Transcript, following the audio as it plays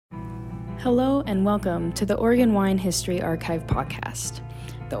Hello and welcome to the Oregon Wine History Archive podcast.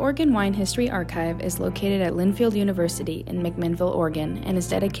 The Oregon Wine History Archive is located at Linfield University in McMinnville, Oregon, and is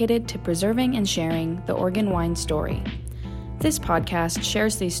dedicated to preserving and sharing the Oregon wine story. This podcast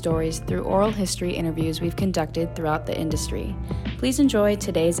shares these stories through oral history interviews we've conducted throughout the industry. Please enjoy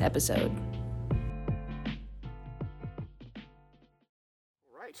today's episode.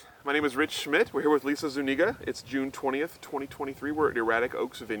 My name is Rich Schmidt. We're here with Lisa Zuniga. It's June 20th, 2023. We're at Erratic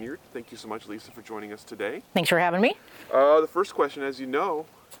Oaks Vineyard. Thank you so much, Lisa, for joining us today. Thanks for having me. The first question, as you know,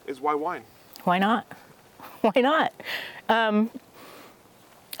 is why wine? Why not? Why not?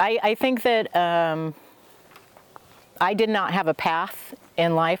 I think that I did not have a path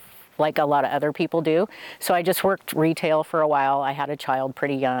in life like a lot of other people do. So I just worked retail for a while. I had a child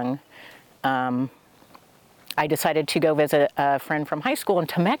pretty young. I decided to go visit a friend from high school in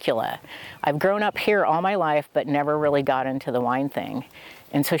Temecula. I've grown up here all my life, but never really got into the wine thing.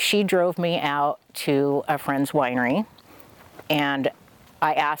 And so she drove me out to a friend's winery, and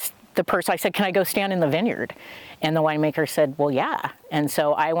I asked the person, I said, can I go stand in the vineyard? And the winemaker said, well, yeah. And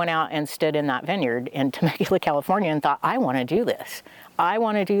so I went out and stood in that vineyard in Temecula, California, and thought, I want to do this. I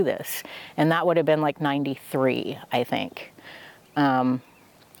want to do this. And that would have been like 93, I think.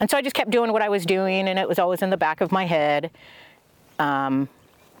 And so I just kept doing what I was doing, and it was always in the back of my head. And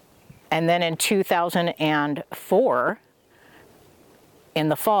then in 2004, in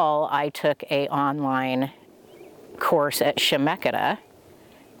the fall, I took an online course at Chemeketa,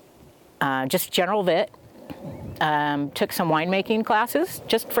 just general vit. Took some winemaking classes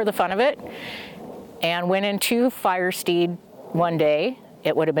just for the fun of it, and went into Firesteed one day.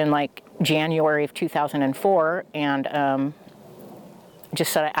 It would have been like January of 2004, and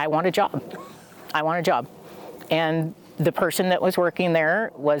just said, I want a job. I want a job. And the person that was working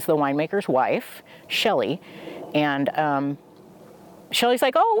there was the winemaker's wife, Shelly. And Shelly's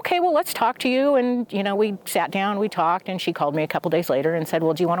like, oh, okay, well, let's talk to you. And, you know, we sat down, we talked, and she called me a couple days later and said,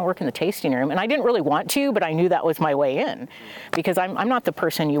 well, do you want to work in the tasting room? And I didn't really want to, but I knew that was my way in, because I'm not the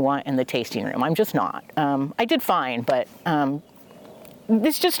person you want in the tasting room. I'm just not. I did fine, but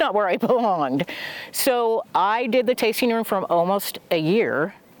it's just not where I belonged. So I did the tasting room for almost a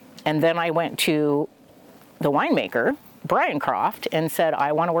year, and then I went to the winemaker, Brian Croft, and said,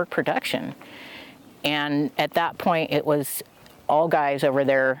 I want to work production. And at that point, it was all guys over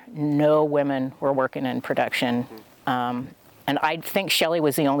there. No women were working in production. And I think Shelly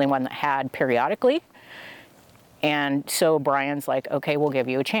was the only one that had periodically. And so Brian's like, okay, we'll give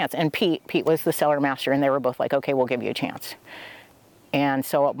you a chance. And Pete was the cellar master, and they were both like, okay, we'll give you a chance. And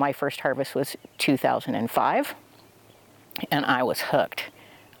so my first harvest was 2005, and I was hooked.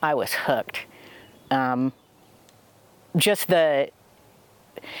 I was hooked.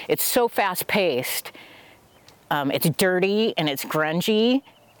 It's so fast-paced. It's dirty, and it's grungy,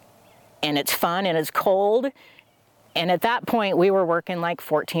 and it's fun, and it's cold. And at that point, we were working like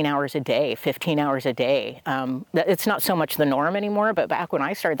 14 hours a day, 15 hours a day. It's not so much the norm anymore, but back when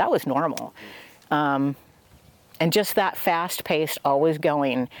I started, that was normal. And just that fast-paced, always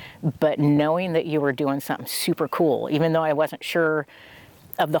going, but knowing that you were doing something super cool. Even though I wasn't sure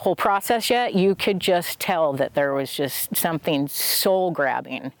of the whole process yet, you could just tell that there was just something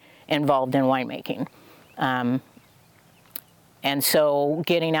soul-grabbing involved in winemaking. And so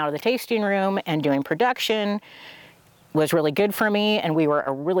getting out of the tasting room and doing production was really good for me, and we were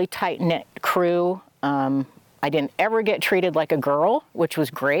a really tight-knit crew. I didn't ever get treated like a girl, which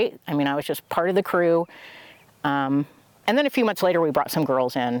was great. I mean, I was just part of the crew. And then a few months later, we brought some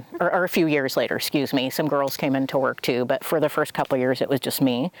girls in, or a few years later, excuse me, some girls came in to work too, but for the first couple of years, it was just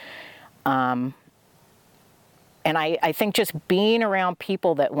me. And I think just being around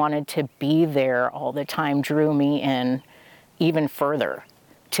people that wanted to be there all the time drew me in even further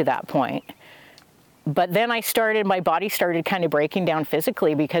to that point. But then my body started kind of breaking down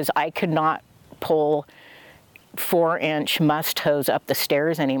physically, because I could not pull 4-inch must hose up the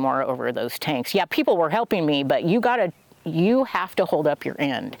stairs anymore over those tanks. Yeah, people were helping me, but you have to hold up your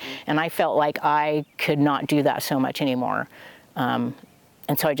end. And I felt like I could not do that so much anymore. And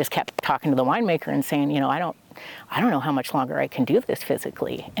so I just kept talking to the winemaker and saying, you know, I don't know how much longer I can do this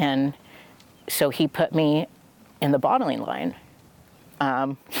physically. And so he put me in the bottling line.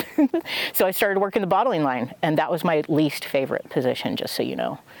 So I started working the bottling line, and that was my least favorite position, just so you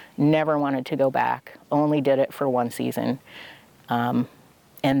know. Never wanted to go back, only did it for one season. And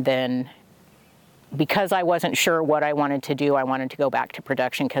then because I wasn't sure what I wanted to do, I wanted to go back to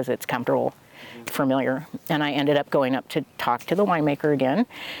production because it's comfortable, familiar. And I ended up going up to talk to the winemaker again.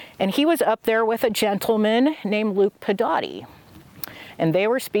 And he was up there with a gentleman named Luke Pedotti. And they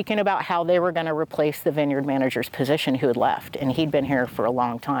were speaking about how they were going to replace the vineyard manager's position who had left. And he'd been here for a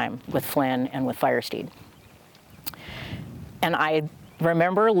long time with Flynn and with Firesteed. And I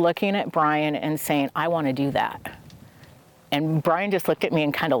remember looking at Brian and saying, I want to do that. And Brian just looked at me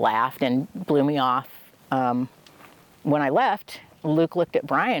and kind of laughed and blew me off. When I left, Luke looked at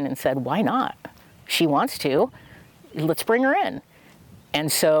Brian and said, why not? She wants to. Let's bring her in.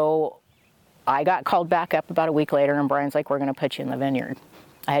 And so I got called back up about a week later, and Brian's like, we're going to put you in the vineyard.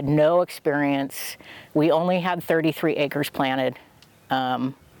 I had no experience. We only had 33 acres planted.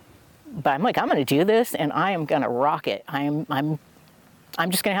 But I'm like, I'm going to do this, and I am going to rock it. I'm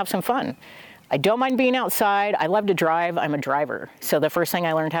just going to have some fun. I don't mind being outside. I love to drive. I'm a driver. So the first thing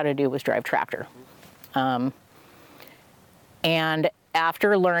I learned how to do was drive tractor. And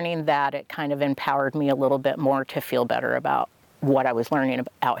after learning that, it kind of empowered me a little bit more to feel better about what I was learning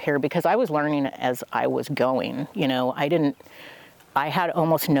out here, because I was learning as I was going. You know, I had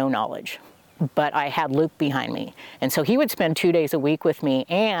almost no knowledge, but I had Luke behind me. And so he would spend 2 days a week with me,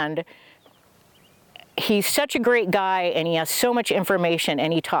 and he's such a great guy, and he has so much information,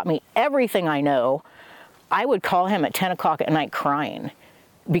 and he taught me everything I know. I would call him at 10 o'clock at night crying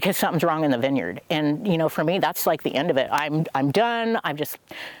because something's wrong in the vineyard. And, you know, for me, that's like the end of it. I'm done.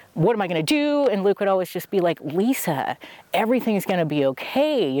 What am I going to do? And Luke would always just be like, Lisa, everything's going to be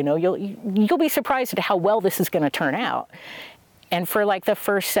okay. You know, you'll be surprised at how well this is going to turn out. And for like the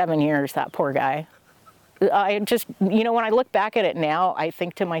first 7 years, that poor guy, I just, you know, when I look back at it now, I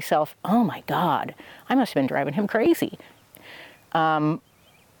think to myself, oh my God, I must have been driving him crazy.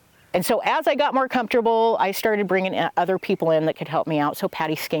 And so as I got more comfortable, I started bringing other people in that could help me out. So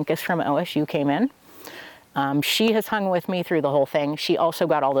Patty Skinkus from OSU came in. She has hung with me through the whole thing. She also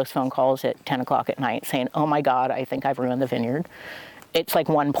got all those phone calls at 10 o'clock at night saying, oh my God, I think I've ruined the vineyard. It's like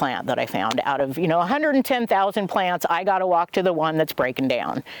one plant that I found out of, 110,000 plants. I got to walk to the one that's breaking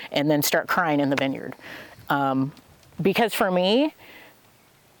down and then start crying in the vineyard. Because for me,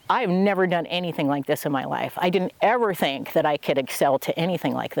 I've never done anything like this in my life. I didn't ever think that I could excel to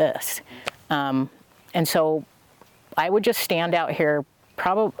anything like this. And so I would just stand out here.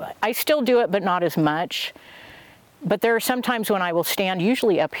 I still do it, but not as much. But there are some times when I will stand,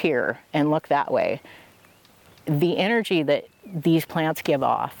 usually up here, and look that way. The energy that these plants give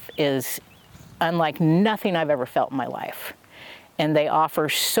off is unlike nothing I've ever felt in my life. And they offer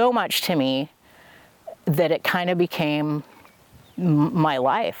so much to me that it kind of became my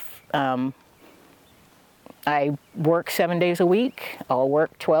life. I work 7 days a week. I'll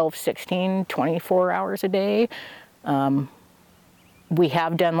work 12, 16, 24 hours a day. We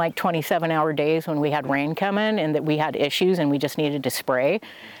have done like 27-hour days when we had rain coming and that we had issues and we just needed to spray.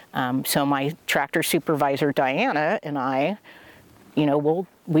 So my tractor supervisor, Diana, and I,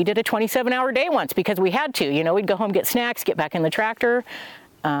 we did a 27-hour day once because we had to. We'd go home, get snacks, get back in the tractor.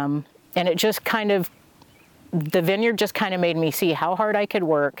 And it just the vineyard just kind of made me see how hard I could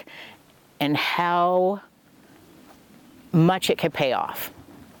work and how much it could pay off.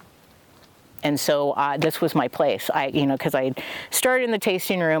 And so this was my place. Because I started in the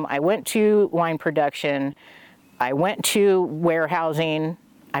tasting room, I went to wine production, I went to warehousing.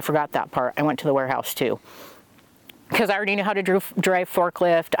 I forgot that part. I went to the warehouse too. Because I already knew how to drive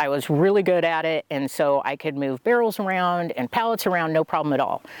forklift. I was really good at it, and so I could move barrels around and pallets around, no problem at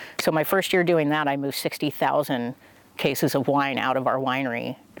all. So my first year doing that, I moved 60,000 cases of wine out of our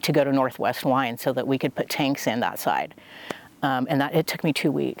winery to go to Northwest Wine so that we could put tanks in that side. And it took me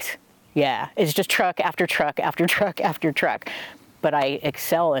 2 weeks. Yeah, it's just truck after truck after truck after truck. But I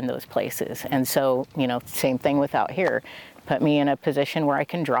excel in those places. And so, same thing with out here. Put me in a position where I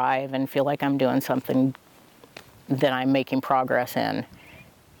can drive and feel like I'm doing something that I'm making progress in,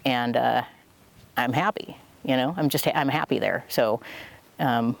 and I'm happy. I'm happy there. So,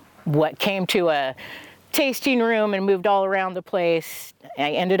 what came to a tasting room and moved all around the place,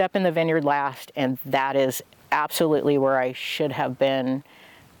 I ended up in the vineyard last, and that is absolutely where I should have been.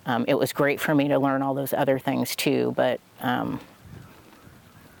 It was great for me to learn all those other things too, but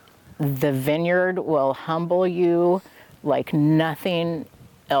the vineyard will humble you like nothing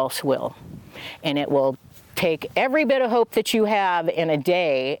else will, and it will take every bit of hope that you have in a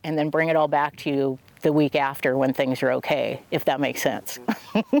day and then bring it all back to you the week after when things are okay, if that makes sense.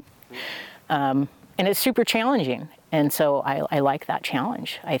 And it's super challenging. And so I like that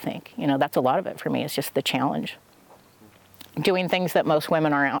challenge, I think. That's a lot of it for me. It's just the challenge. Doing things that most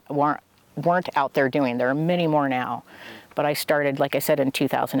women weren't out there doing. There are many more now. But I started, like I said, in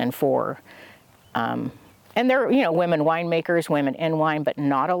 2004. And there are, women winemakers, women in wine, but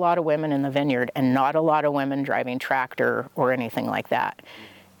not a lot of women in the vineyard and not a lot of women driving tractor or anything like that.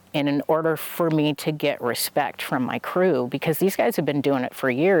 And in order for me to get respect from my crew, because these guys have been doing it for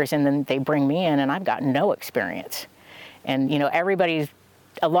years, and then they bring me in and I've got no experience. And, you know,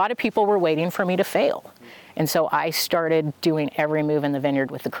 a lot of people were waiting for me to fail. And so I started doing every move in the vineyard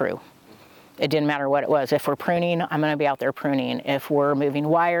with the crew. It didn't matter what it was. If we're pruning, I'm going to be out there pruning. If we're moving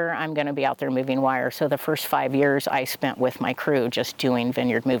wire, I'm going to be out there moving wire. So the first 5 years I spent with my crew just doing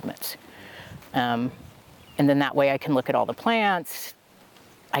vineyard movements. And then that way I can look at all the plants.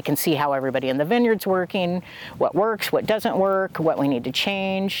 I can see how everybody in the vineyard's working, what works, what doesn't work, what we need to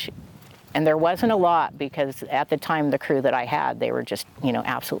change. And there wasn't a lot, because at the time the crew that I had, they were just, you know,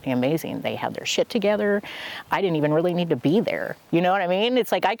 absolutely amazing. They had their shit together. I didn't even really need to be there. You know what I mean?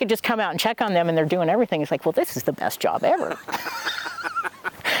 It's like I could just come out and check on them and they're doing everything. It's like, well, this is the best job ever.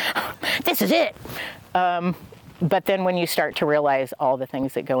 This is it. But then when you start to realize all the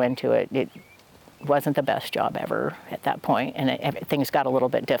things that go into it, it wasn't the best job ever at that point, and things got a little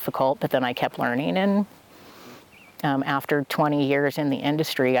bit difficult, but then I kept learning, and after 20 years in the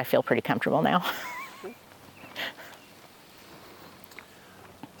industry, I feel pretty comfortable now.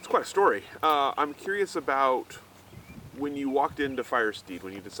 It's quite a story. I'm curious about when you walked into Firesteed,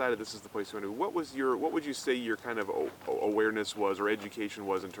 when you decided this is the place you want to, what would you say your kind of awareness was or education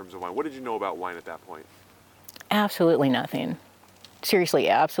was in terms of wine? What did you know about wine at that point? Absolutely nothing. Seriously,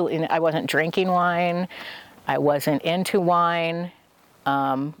 absolutely. I wasn't drinking wine. I wasn't into wine.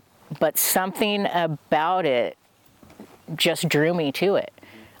 But something about it just drew me to it.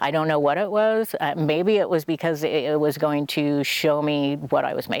 I don't know what it was. Maybe it was because it was going to show me what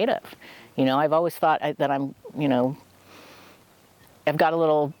I was made of. You know, I've always thought that I'm, you know, I've got a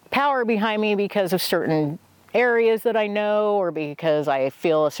little power behind me because of certain areas that I know, or because I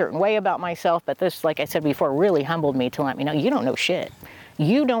feel a certain way about myself. But this, like I said before, really humbled me to let me know, you don't know shit.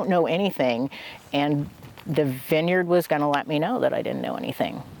 You don't know anything. And the vineyard was going to let me know that I didn't know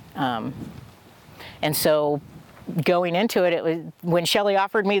anything. And so going into it, it was when Shelley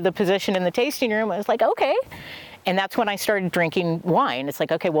offered me the position in the tasting room, I was like, okay. And that's when I started drinking wine. It's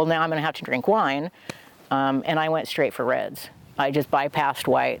like, okay, well, now I'm going to have to drink wine. And I went straight for reds. I just bypassed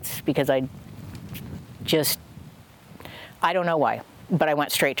whites because I don't know why, but I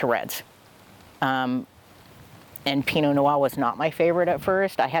went straight to reds. And Pinot Noir was not my favorite at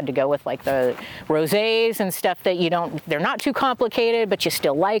first. I had to go with like the rosés and stuff that they're not too complicated, but you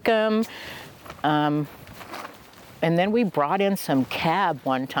still like them. And then we brought in some cab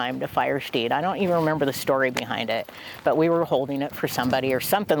one time to Firesteed. I don't even remember the story behind it, but we were holding it for somebody or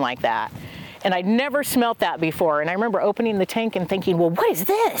something like that. And I'd never smelt that before. And I remember opening the tank and thinking, well, what is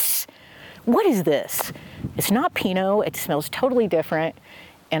this? What is this? It's not Pinot. It smells totally different.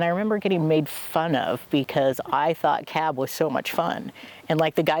 And I remember getting made fun of because I thought cab was so much fun. And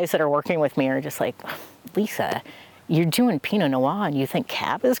like the guys that are working with me are just like, Lisa, you're doing Pinot Noir and you think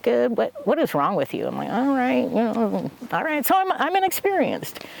cab is good? What is wrong with you? I'm like, all right, all right. So I'm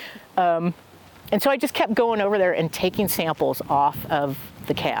inexperienced. And so I just kept going over there and taking samples off of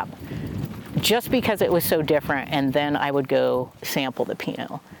the cab just because it was so different. And then I would go sample the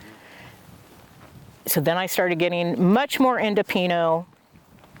Pinot. So then I started getting much more into Pinot.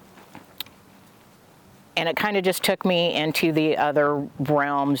 And it kind of just took me into the other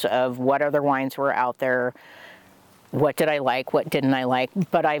realms of what other wines were out there. What did I like? What didn't I like?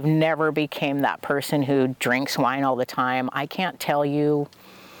 But I've never became that person who drinks wine all the time. I can't tell you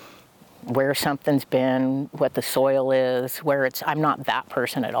where something's been, what the soil is, I'm not that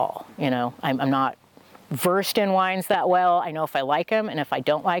person at all. You know, I'm not versed in wines that well. I know if I like them and if I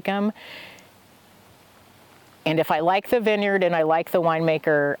don't like them. And if I like the vineyard and I like the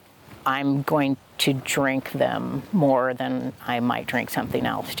winemaker, I'm going to drink them more than I might drink something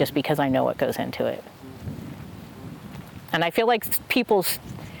else, just because I know what goes into it. And I feel like people's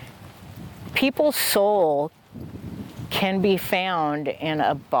soul can be found in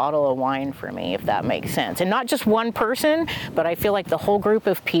a bottle of wine for me, if that makes sense. And not just one person, but I feel like the whole group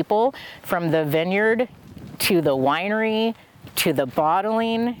of people, from the vineyard to the winery to the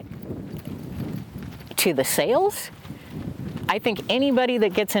bottling to the sales. I think anybody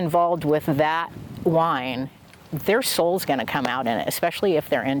that gets involved with that wine, their soul's going to come out in it, especially if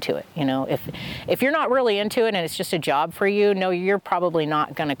they're into it. You know, if you're not really into it and it's just a job for you, no, you're probably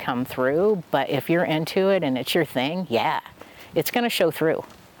not going to come through. But if you're into it and it's your thing, yeah, it's going to show through,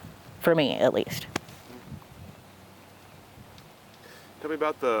 for me at least. Tell me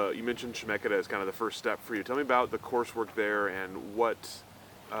about you mentioned Chemeketa as kind of the first step for you. Tell me about the coursework there and what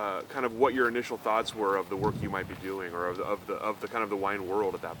your initial thoughts were of the work you might be doing, or of the kind of the wine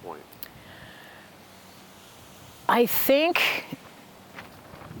world at that point. I think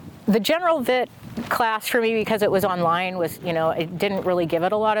the general that class for me, because it was online, was, I didn't really give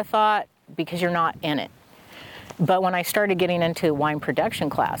it a lot of thought because you're not in it. But when I started getting into wine production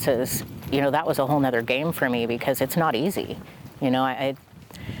classes, that was a whole nother game for me, because it's not easy.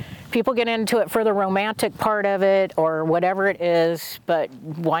 People get into it for the romantic part of it or whatever it is, but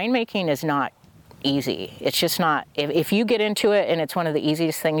winemaking is not easy. It's just not. If you get into it and it's one of the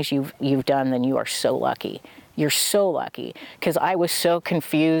easiest things you've done, then you are so lucky. You're so lucky, because I was so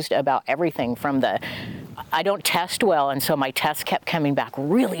confused about everything from I don't test well, and so my tests kept coming back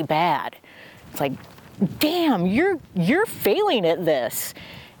really bad. It's like, damn, you're failing at this.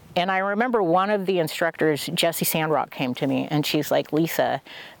 And I remember one of the instructors, Jessie Sandrock, came to me and she's like, Lisa,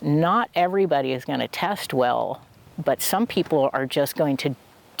 not everybody is going to test well, but some people are just going to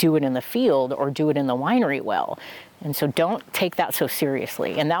do it in the field or do it in the winery well. And so don't take that so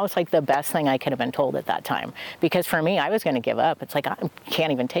seriously. And that was like the best thing I could have been told at that time. Because for me, I was going to give up. It's like, I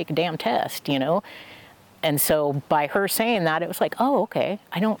can't even take a damn test, And so by her saying that, it was like, oh, okay,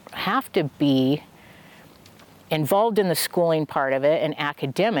 I don't have to be involved in the schooling part of it and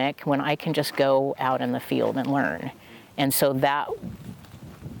academic when I can just go out in the field and learn. And so that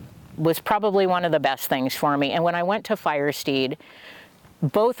was probably one of the best things for me. And when I went to Firesteed,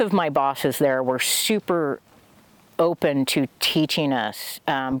 both of my bosses there were super open to teaching us.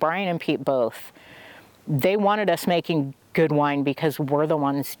 Brian and Pete both. They wanted us making good wine because we're the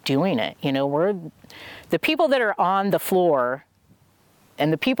ones doing it. We're the people that are on the floor,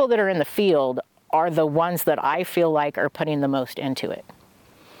 and the people that are in the field are the ones that I feel like are putting the most into it.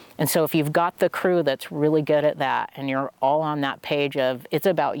 And so if you've got the crew that's really good at that, and you're all on that page of it's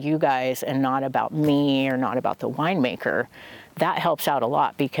about you guys and not about me or not about the winemaker, that helps out a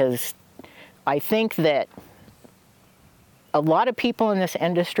lot, because I think that a lot of people in this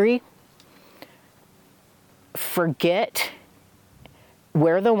industry forget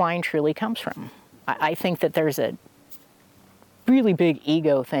where the wine truly comes from. I think that there's a really big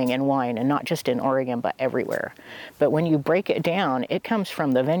ego thing in wine, and not just in Oregon, but everywhere. But when you break it down, it comes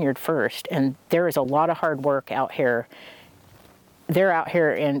from the vineyard first, and there is a lot of hard work out here. They're out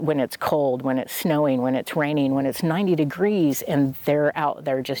here when it's cold, when it's snowing, when it's raining, when it's 90 degrees, and they're out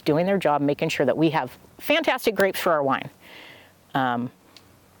there just doing their job, making sure that we have fantastic grapes for our wine. And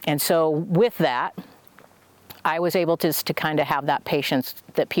so with that, I was able to kind of have that patience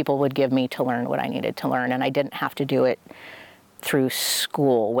that people would give me to learn what I needed to learn, and I didn't have to do it through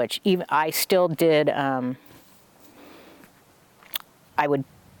school, which even I still did. I would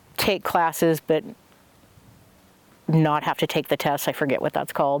take classes, but not have to take the tests. I forget what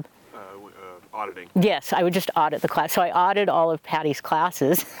that's called. Auditing. Yes, I would just audit the class. So I audited all of Patty's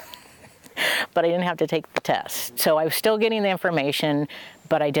classes, but I didn't have to take the tests. So I was still getting the information,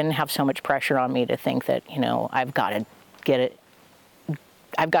 but I didn't have so much pressure on me to think that, I've got to get it.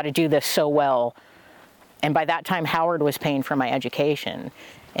 I've got to do this so well. And by that time, Howard was paying for my education.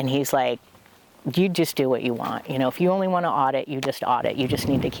 And he's like, you just do what you want. If you only want to audit, you just audit. You just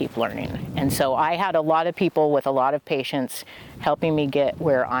need to keep learning. And so I had a lot of people with a lot of patience helping me get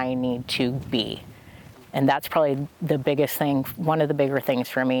where I need to be. And that's probably the biggest thing. One of the bigger things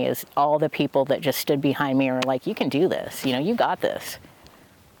for me is all the people that just stood behind me and were like, you can do this. You got this.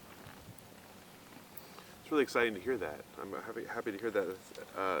 It's really exciting to hear that. I'm happy to hear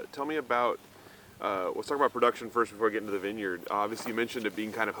that. Tell me about, let's talk about production first before we get into the vineyard. Obviously, you mentioned it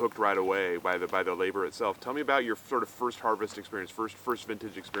being kind of hooked right away by the labor itself. Tell me about your sort of first harvest experience, first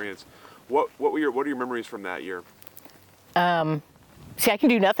vintage experience. What are your memories from that year? See, I can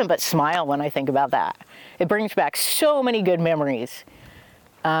do nothing but smile when I think about that. It brings back so many good memories.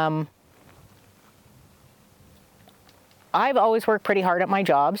 I've always worked pretty hard at my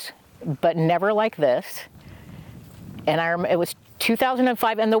jobs, but never like this. And it was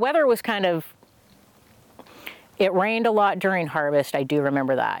 2005, and the weather was it rained a lot during harvest. I do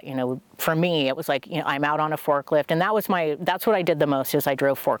remember that. For me, it was like, I'm out on a forklift, and that's what I did the most, is I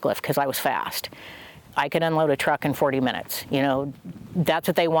drove forklift because I was fast. I could unload a truck in 40 minutes. That's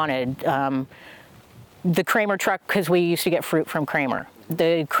what they wanted. The Kramer truck, because we used to get fruit from Kramer.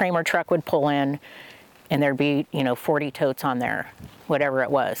 The Kramer truck would pull in, and there'd be, 40 totes on there, whatever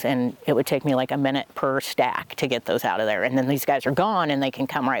it was. And it would take me like a minute per stack to get those out of there. And then these guys are gone, and they can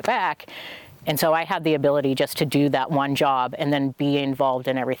come right back. And so I had the ability just to do that one job and then be involved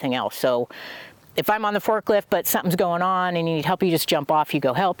in everything else. So if I'm on the forklift, but something's going on and you need help, you just jump off, you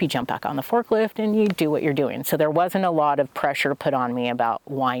go help, you jump back on the forklift, and you do what you're doing. So there wasn't a lot of pressure put on me about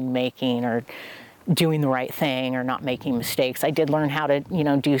winemaking or doing the right thing or not making mistakes. I did learn how to,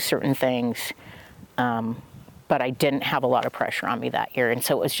 do certain things, but I didn't have a lot of pressure on me that year. And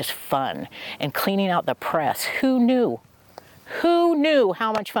so it was just fun. And cleaning out the press, who knew? Who knew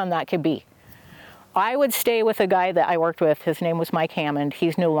how much fun that could be? I would stay with a guy that I worked with. His name was Mike Hammond.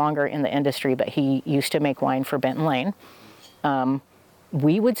 He's no longer in the industry, but he used to make wine for Benton Lane.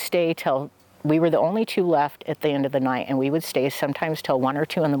 We would stay till, we were the only two left at the end of the night, and we would stay sometimes till 1 or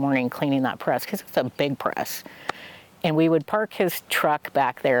 2 in the morning cleaning that press, because it's a big press. And we would park his truck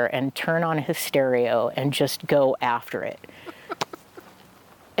back there and turn on his stereo and just go after it.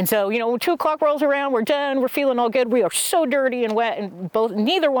 And so, you know, when 2 o'clock rolls around, we're done, we're feeling all good. We are so dirty and wet, and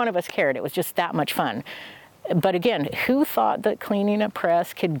neither one of us cared. It was just that much fun. But again, who thought that cleaning a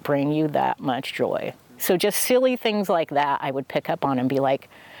press could bring you that much joy? So just silly things like that I would pick up on and be like,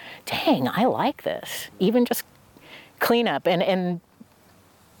 dang, I like this. Even just clean up. And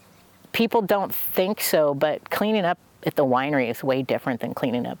people don't think so, but cleaning up at the winery is way different than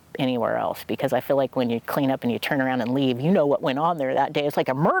cleaning up anywhere else, because I feel like when you clean up and you turn around and leave, you know what went on there that day. It's like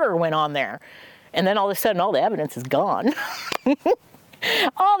a murder went on there. And then all of a sudden, all the evidence is gone.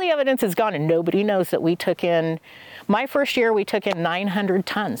 All the evidence is gone, and nobody knows that we took in, my first year, we took in 900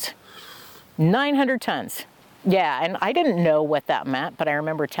 tons. 900 tons. Yeah, and I didn't know what that meant, but I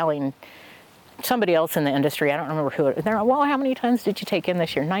remember telling somebody else in the industry, I don't remember who, they're like, well, how many tons did you take in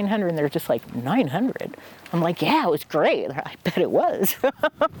this year? 900, and they're just like, 900? I'm like, yeah, it was great. I bet it was.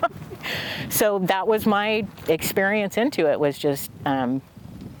 So that was my experience into it, was just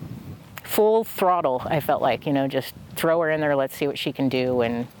full throttle, I felt like, you know, just throw her in there, let's see what she can do.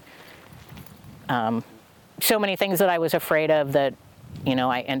 And so many things that I was afraid of that, you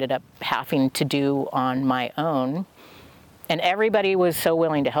know, I ended up having to do on my own. And everybody was so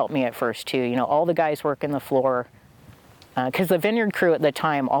willing to help me at first too. You know, all the guys working the floor, because the vineyard crew at the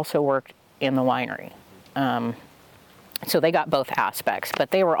time also worked in the winery. So they got both aspects,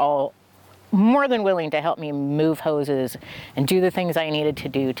 but they were all more than willing to help me move hoses and do the things I needed to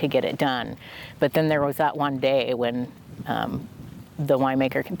do to get it done. But then there was that one day when the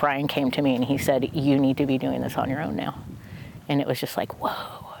winemaker, Brian, came to me and he said, you need to be doing this on your own now. And it was just like,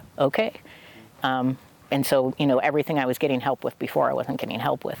 whoa, okay. And so, you know, everything I was getting help with before, I wasn't getting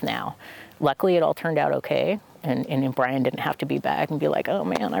help with now. Luckily, it all turned out okay. And Brian didn't have to be back and be like, oh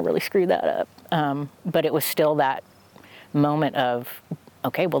man, I really screwed that up. But it was still that moment of,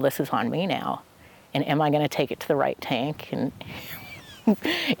 okay, well, this is on me now. And am I going to take it to the right tank? And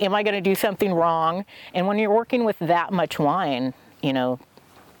am I going to do something wrong? And when you're working with that much wine, you know,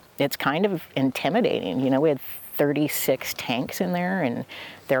 it's kind of intimidating. You know, we had 36 tanks in there, and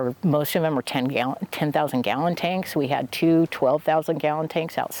most of them were 10,000 gallon tanks. We had 2 12,000 gallon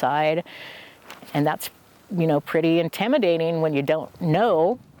tanks outside, and that's, you know, pretty intimidating when you don't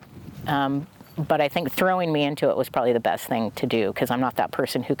know. But I think throwing me into it was probably the best thing to do, because I'm not that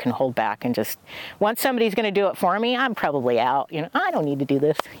person who can hold back and just, once somebody's going to do it for me, I'm probably out. You know, I don't need to do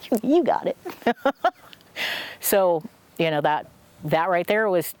this. You got it. So, you know, that right there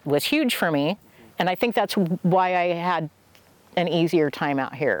was huge for me. And I think that's why I had an easier time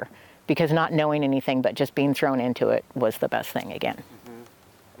out here, because not knowing anything but just being thrown into it was the best thing again. Mm-hmm.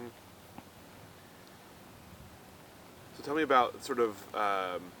 Mm-hmm. So tell me about sort of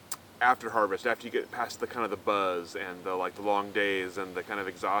after harvest, after you get past the kind of the buzz and the long days and the kind of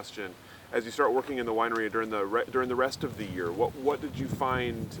exhaustion, as you start working in the winery during the rest of the year, what did you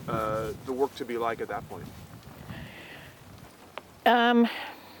find the work to be like at that point?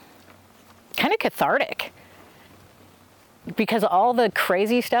 Kind of cathartic, because all the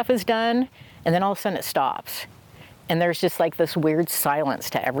crazy stuff is done, and then all of a sudden it stops, and there's just like this weird silence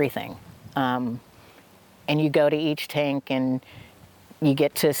to everything. And you go to each tank and you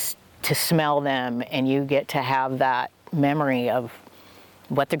get to smell them, and you get to have that memory of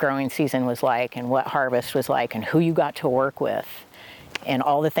what the growing season was like, and what harvest was like, and who you got to work with, and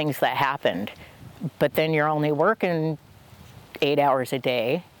all the things that happened. But then you're only working 8 hours a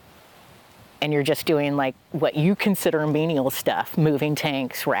day, and you're just doing like what you consider menial stuff, moving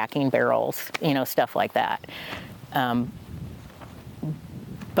tanks, racking barrels, you know, stuff like that.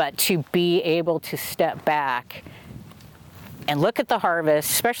 But to be able to step back and look at the harvest,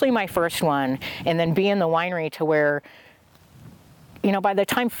 especially my first one, and then be in the winery to where, you know, by the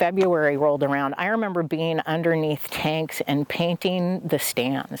time February rolled around, I remember being underneath tanks and painting the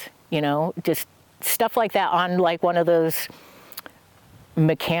stands, you know, just stuff like that on like one of those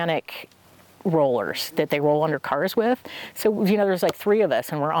mechanic rollers that they roll under cars with. So, you know, there's like 3 of us,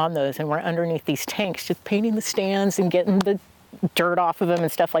 and we're on those, and we're underneath these tanks just painting the stands and getting the dirt off of them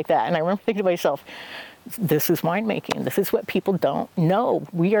and stuff like that. And I remember thinking to myself, this is winemaking. This is what people don't know.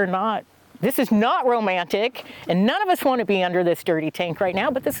 This is not romantic, and none of us want to be under this dirty tank right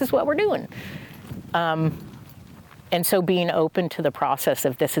now, but this is what we're doing. And so being open to the process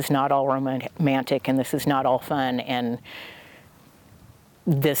of this is not all romantic, and this is not all fun, and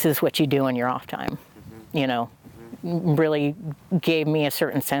this is what you do in your off time, you know, really gave me a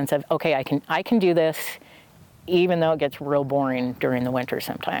certain sense of, okay, I can do this, even though it gets real boring during the winter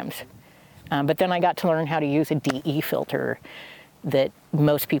sometimes. But then I got to learn how to use a DE filter that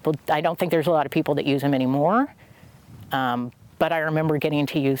most people, I don't think there's a lot of people that use them anymore. But I remember getting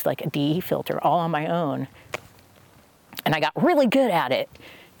to use like a DE filter all on my own. And I got really good at it.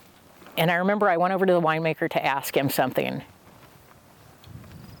 And I remember I went over to the winemaker to ask him something.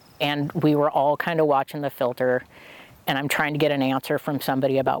 And we were all kind of watching the filter. And I'm trying to get an answer from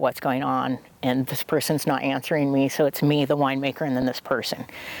somebody about what's going on. And this person's not answering me. So it's me, the winemaker, and then this person.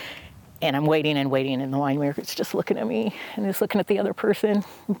 And I'm waiting, and the winemaker's just looking at me. And he's looking at the other person,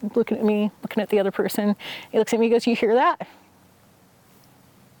 looking at me, looking at the other person. He looks at me and goes, "You hear that?"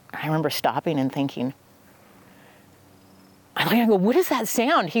 I remember stopping and thinking, I go, "What is that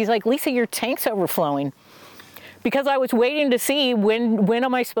sound?" He's like, "Lisa, your tank's overflowing." Because I was waiting to see when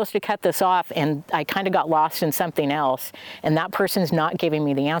am I supposed to cut this off, and I kind of got lost in something else, and that person's not giving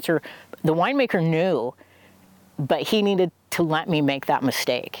me the answer. The winemaker knew, but he needed to let me make that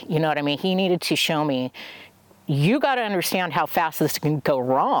mistake. You know what I mean? He needed to show me, you got to understand how fast this can go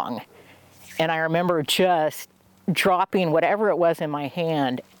wrong. And I remember just dropping whatever it was in my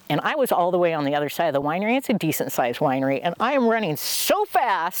hand, and I was all the way on the other side of the winery. It's a decent sized winery, and I am running so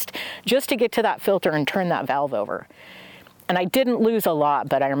fast just to get to that filter and turn that valve over. And I didn't lose a lot,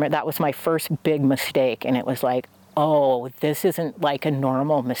 but I remember that was my first big mistake, and it was like, oh, this isn't like a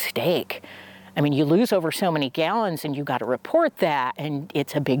normal mistake. I mean, you lose over so many gallons and you got to report that, and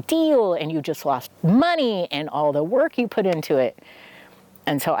it's a big deal, and you just lost money and all the work you put into it.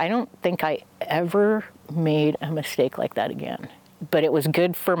 And so I don't think I ever made a mistake like that again. But it was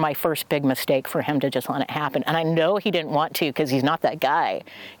good for my first big mistake for him to just let it happen. And I know he didn't want to, because he's not that guy.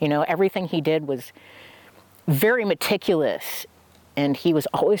 You know, everything he did was very meticulous, and he was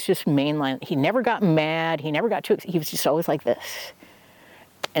always just mainline. He never got mad. He never got too, he was just always like this.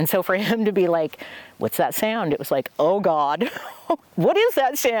 And so for him to be like, "What's that sound?" It was like, oh God, what is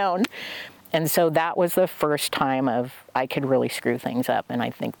that sound? And so that was the first time I could really screw things up. And I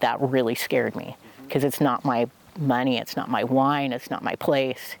think that really scared me, because it's not my money, it's not my wine, it's not my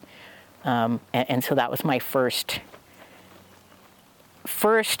place. And so that was my first,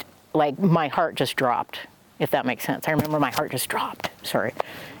 like, my heart just dropped, if that makes sense. I remember my heart just dropped, sorry.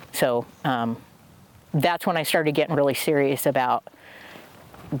 So that's when I started getting really serious about,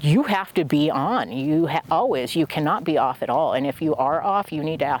 you have to be on. You cannot be off at all. And if you are off, you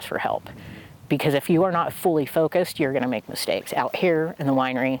need to ask for help. Because if you are not fully focused, you're going to make mistakes out here in the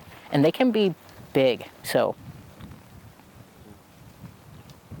winery, and they can be big. So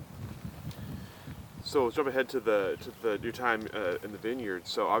let's jump ahead to your time in the vineyard.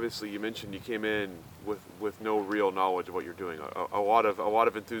 So obviously, you mentioned you came in with no real knowledge of what you're doing. A lot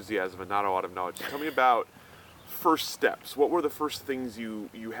of enthusiasm and not a lot of knowledge. So tell me about first steps. What were the first things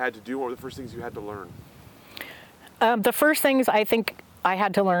you had to do? What were the first things you had to learn? The first things I think I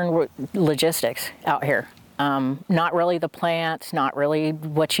had to learn were logistics out here. Not really the plants, not really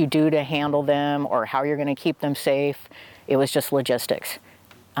what you do to handle them or how you're going to keep them safe. It was just logistics.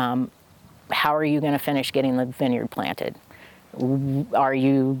 How are you going to finish getting the vineyard planted? Are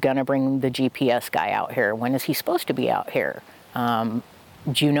you going to bring the GPS guy out here? When is he supposed to be out here?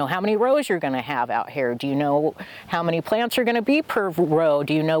 Do you know how many rows you're going to have out here? Do you know how many plants are going to be per row?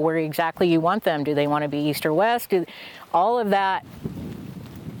 Do you know where exactly you want them? Do they want to be east or west? All of that.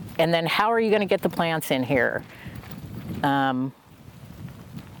 And then how are you going to get the plants in here? How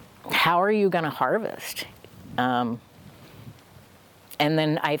are you going to harvest? And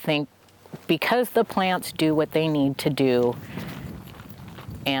then I think, because the plants do what they need to do,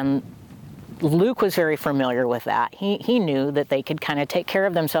 and Luke was very familiar with that. He knew that they could kind of take care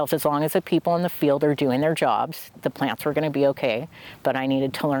of themselves as long as the people in the field are doing their jobs. The plants were going to be okay, but I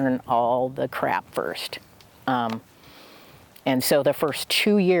needed to learn all the crap first. And so the first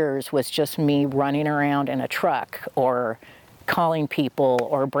 2 years was just me running around in a truck, or calling people,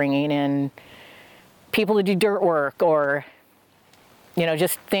 or bringing in people to do dirt work, or, you know,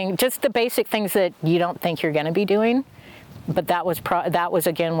 just the basic things that you don't think you're going to be doing. But that was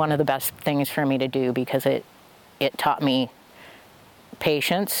again one of the best things for me to do, because it taught me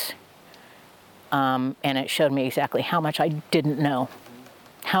patience, and it showed me exactly how much I didn't know,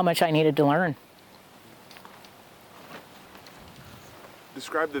 how much I needed to learn.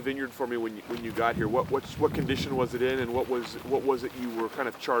 Describe the vineyard for me when you got here. What condition was it in, and what was it you were kind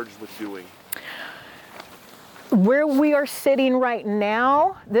of charged with doing? Where we are sitting right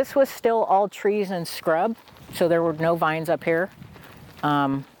now, this was still all trees and scrub. So there were no vines up here.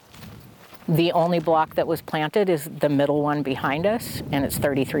 The only block that was planted is the middle one behind us, and it's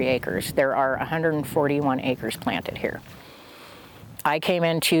 33 acres. There are 141 acres planted here. I came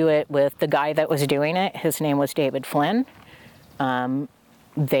into it with the guy that was doing it. His name was David Flynn.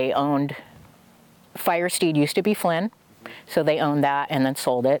 They owned, Firesteed used to be Flynn, so they owned that and then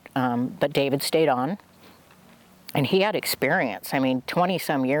sold it, but David stayed on. And he had experience,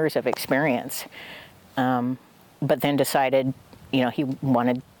 20-some years of experience, but then decided, he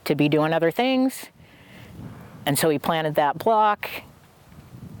wanted to be doing other things. And so he planted that block.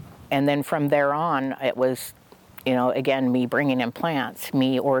 And then from there on, it was, again, me bringing in plants,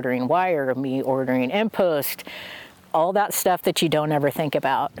 me ordering wire, me ordering impost, all that stuff that you don't ever think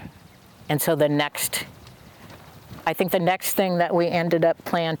about. And so I think the next thing that we ended up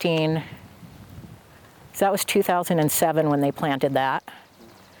planting, so that was 2007 when they planted that.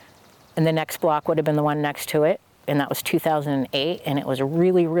 And the next block would have been the one next to it. And that was 2008. And it was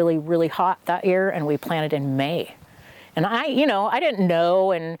really, really, really hot that year. And we planted in May. And I didn't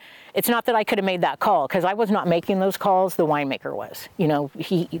know. And it's not that I could have made that call, because I was not making those calls. The winemaker was.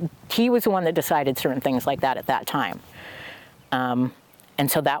 He was the one that decided certain things like that at that time. And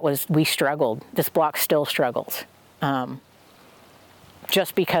so we struggled. This block still struggles.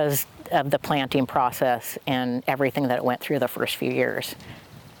 Just because of the planting process and everything that it went through the first few years.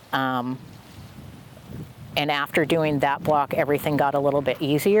 And after doing that block, everything got a little bit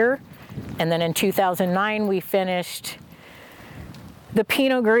easier. And then in 2009, we finished the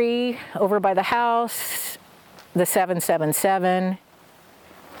Pinot Gris over by the house, the 777,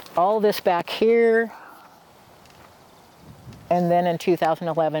 all this back here. And then in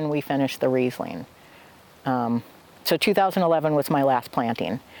 2011, we finished the Riesling. So 2011 was my last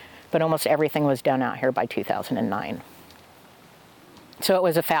planting, but almost everything was done out here by 2009. So it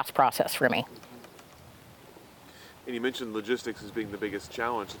was a fast process for me. And you mentioned logistics as being the biggest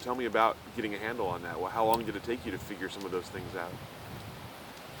challenge. So tell me about getting a handle on that. Well, how long did it take you to figure some of those things out?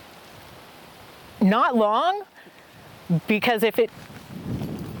 Not long, because if it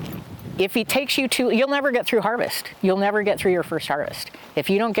takes you you'll never get through harvest. You'll never get through your first harvest. If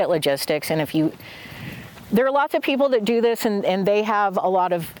you don't get logistics, and there are lots of people that do this, and they have a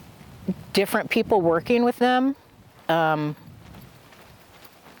lot of different people working with them.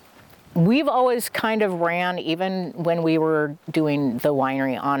 We've always kind of ran, even when we were doing the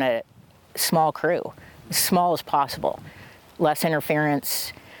winery, on a small crew, as small as possible. Less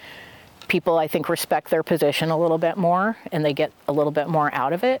interference. People, I think, respect their position a little bit more, and they get a little bit more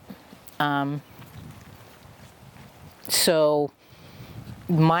out of it. So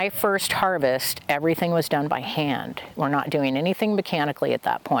my first harvest, everything was done by hand. We're not doing anything mechanically at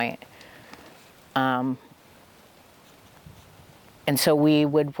that point. And so we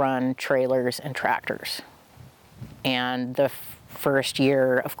would run trailers and tractors. And the first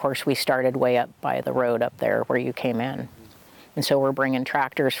year, of course, we started way up by the road up there where you came in. And so we're bringing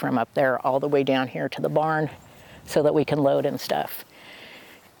tractors from up there all the way down here to the barn so that we can load and stuff.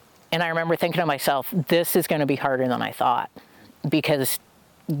 And I remember thinking to myself, this is going to be harder than I thought, because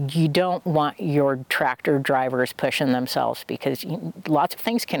you don't want your tractor drivers pushing themselves, because lots of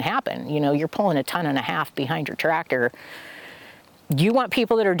things can happen. You're pulling 1.5 tons behind your tractor. You want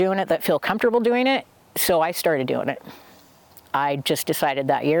people that are doing it that feel comfortable doing it. So I started doing it. I just decided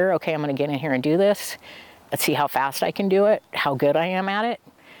that year, okay, I'm going to get in here and do this. Let's see how fast I can do it, how good I am at it.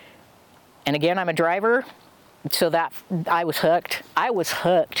 And again, I'm a driver, so that I was hooked.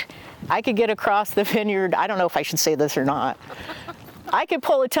 I could get across the vineyard. I don't know if I should say this or not. I could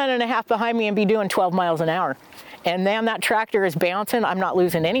pull 1.5 tons behind me and be doing 12 miles an hour. And then that tractor is bouncing. I'm not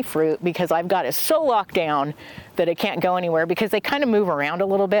losing any fruit, because I've got it so locked down that it can't go anywhere, because they kind of move around a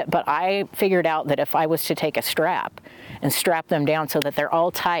little bit. But I figured out that if I was to take a strap and strap them down so that they're all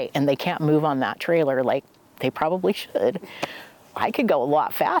tight and they can't move on that trailer like they probably should, I could go a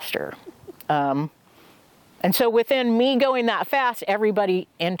lot faster. And so within me going that fast, everybody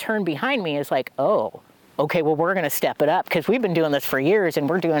in turn behind me is like, oh, okay, well, we're going to step it up, because we've been doing this for years, and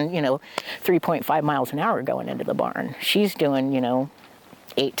we're doing, 3.5 miles an hour going into the barn. She's doing,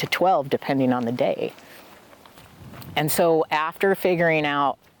 8 to 12, depending on the day. And so after figuring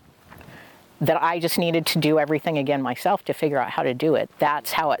out that I just needed to do everything again myself to figure out how to do it,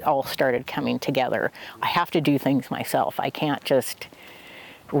 that's how it all started coming together. I have to do things myself. I can't just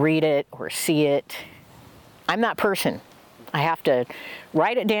read it or see it. I'm that person. I have to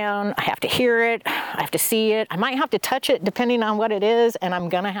write it down, I have to hear it, I have to see it, I might have to touch it depending on what it is, and I'm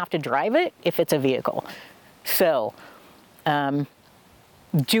gonna have to drive it if it's a vehicle. So,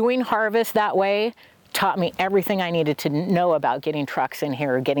 doing harvest that way taught me everything I needed to know about getting trucks in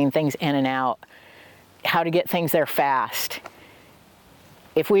here, getting things in and out, how to get things there fast.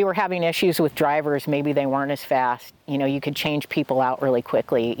 if we were having issues with drivers, maybe they weren't as fast. You know, you could change people out really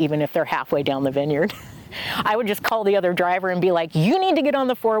quickly, even if they're halfway down the vineyard. I would just call the other driver and be like, you need to get on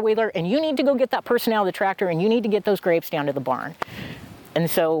the four-wheeler, and you need to go get that person out of the tractor, and you need to get those grapes down to the barn. And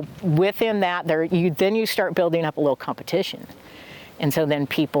so within that, then you start building up a little competition. And so then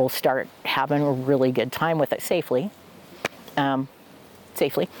people start having a really good time with it safely. I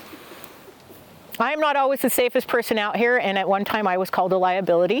am not always the safest person out here, and at one time I was called a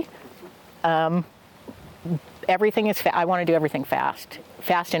liability. Everything is I want to do everything fast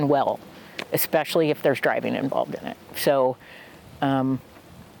and well, especially if there's driving involved in it. So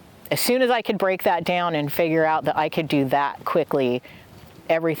as soon as I could break that down and figure out that I could do that quickly,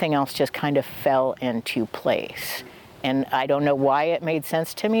 everything else just kind of fell into place. And I don't know why it made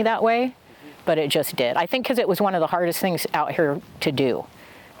sense to me that way, but it just did. I think because it was one of the hardest things out here to do.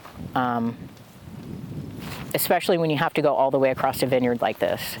 Especially when you have to go all the way across a vineyard like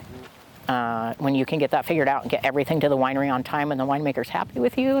this. When you can get that figured out and get everything to the winery on time and the winemaker's happy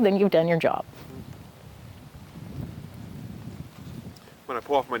with you, then you've done your job. When I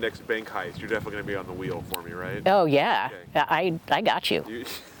pull off my next bank heist, you're definitely going to be on the wheel for me, right? Oh, yeah. Okay. I got you.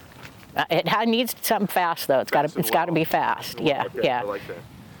 It needs something fast, though. It's got to be fast. Yeah, okay. yeah. I like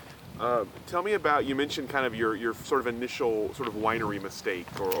that. Tell me about, you mentioned kind of your sort of initial sort of winery mistake,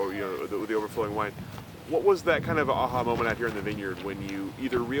 or you know, the overflowing wine. What was that kind of aha moment out here in the vineyard when you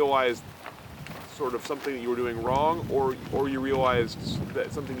either realized sort of something that you were doing wrong, or you realized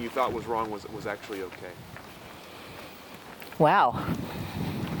that something you thought was wrong was actually okay? Wow.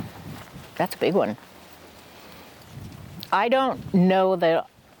 That's a big one. I don't know that,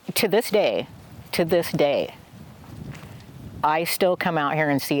 to this day, I still come out here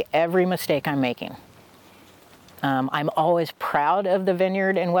and see every mistake I'm making. I'm always proud of the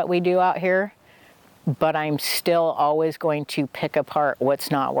vineyard and what we do out here, but I'm still always going to pick apart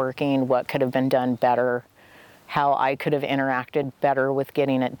what's not working, what could have been done better, how I could have interacted better with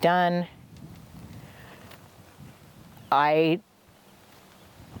getting it done. I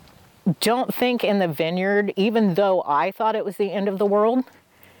don't think in the vineyard, even though I thought it was the end of the world,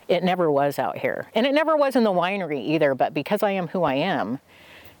 it never was out here. And it never was in the winery either, but because I am who I am,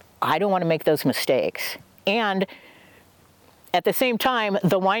 I don't want to make those mistakes. And at the same time,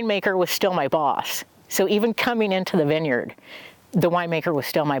 the winemaker was still my boss. So even coming into the vineyard, the winemaker was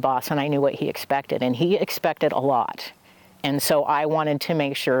still my boss, and I knew what he expected, and he expected a lot. And so I wanted to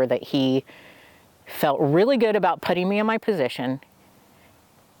make sure that he felt really good about putting me in my position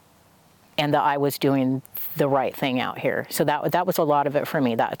and that I was doing the right thing out here. So that was a lot of it for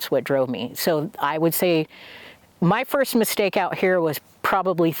me. That's what drove me. So I would say my first mistake out here was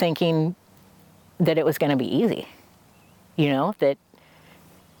probably thinking that it was going to be easy. You know, that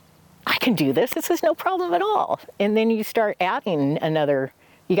I can do this. This is no problem at all. And then you start adding another,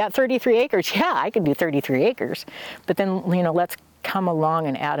 you got 33 acres. Yeah, I can do 33 acres. But then, you know, let's come along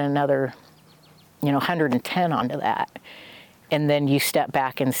and add another, 110 onto that. And then you step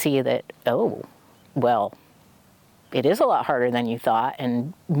back and see that, oh, well, it is a lot harder than you thought,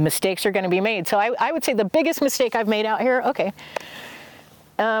 and mistakes are going to be made. So I would say the biggest mistake I've made out here, okay,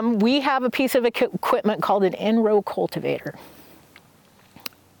 we have a piece of equipment called an in-row cultivator.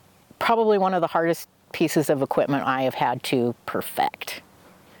 Probably one of the hardest pieces of equipment I have had to perfect.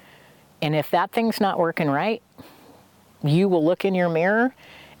 And if that thing's not working right, you will look in your mirror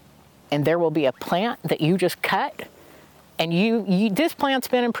and there will be a plant that you just cut. And this plant's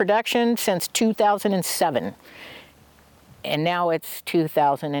been in production since 2007. And now it's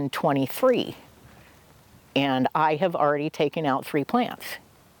 2023. And I have already taken out 3 plants.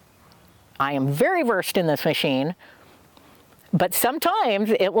 I am very versed in this machine, but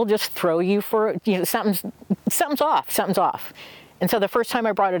sometimes it will just throw you for, something's off. And so the first time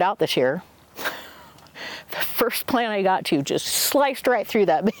I brought it out this year, the first plant I got to just sliced right through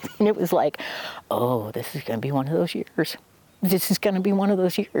that, and it was like, oh, this is going to be one of those years. This is going to be one of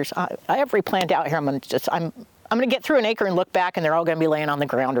those years. Every plant out here, I'm going to get through an acre and look back, and they're all going to be laying on the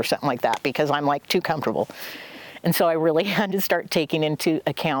ground or something like that because I'm like too comfortable. And so I really had to start taking into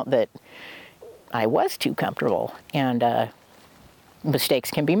account that I was too comfortable, and mistakes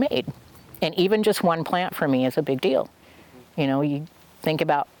can be made. And even just one plant for me is a big deal. You think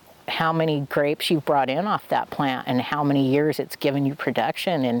about how many grapes you've brought in off that plant and how many years it's given you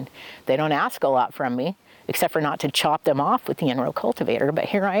production, and they don't ask a lot from me, except for not to chop them off with the in-row cultivator, but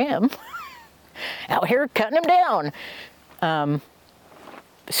here I am, out here cutting them down.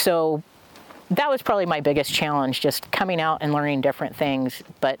 So that was probably my biggest challenge, just coming out and learning different things,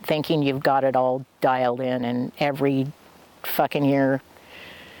 but thinking you've got it all dialed in, and every fucking year,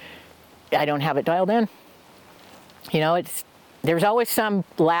 I don't have it dialed in. there's always some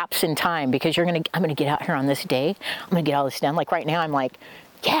lapse in time because I'm going to get out here on this day. I'm going to get all this done. Like right now, I'm like,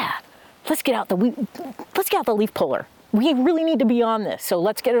 yeah, let's get out the leaf puller. We really need to be on this. So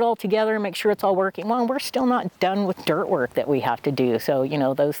let's get it all together and make sure it's all working. Well, we're still not done with dirt work that we have to do. So,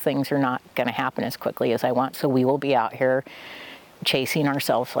 those things are not going to happen as quickly as I want. So we will be out here chasing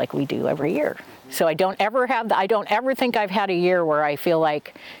ourselves like we do every year. So I don't ever think I've had a year where I feel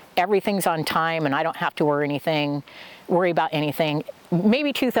like everything's on time and I don't have to worry about anything.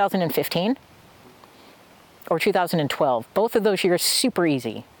 Maybe 2015 or 2012. Both of those years super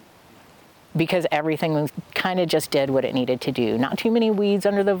easy because everything kind of just did what it needed to do. Not too many weeds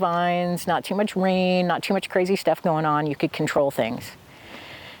under the vines, not too much rain, not too much crazy stuff going on. You could control things.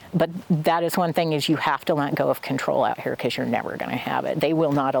 But that is one thing is you have to let go of control out here because you're never going to have it. They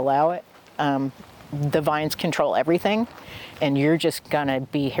will not allow it. The vines control everything, and you're just going to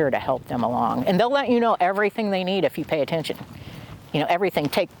be here to help them along. And they'll let you know everything they need if you pay attention. Everything.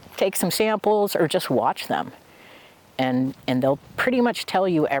 Take some samples or just watch them. And they'll pretty much tell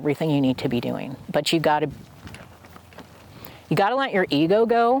you everything you need to be doing. But you got to let your ego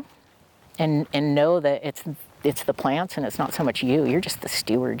go and know that it's the plants and it's not so much you. You're just the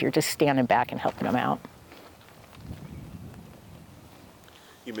steward. You're just standing back and helping them out.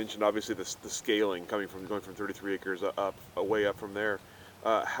 You mentioned obviously the scaling going from 33 acres way up from there.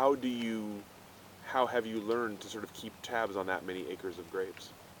 How have you learned to sort of keep tabs on that many acres of grapes?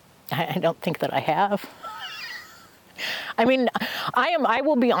 I don't think that I have. I mean, I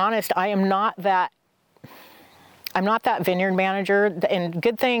will be honest, I'm not that vineyard manager, and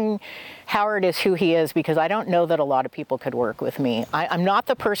good thing Howard is who he is because I don't know that a lot of people could work with me. I'm not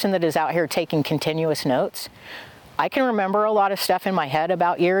the person that is out here taking continuous notes. I can remember a lot of stuff in my head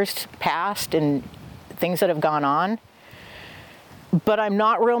about years past and things that have gone on, but I'm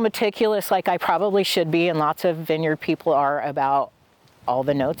not real meticulous like I probably should be, and lots of vineyard people are, about all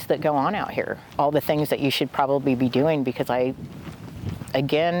the notes that go on out here, all the things that you should probably be doing, because I,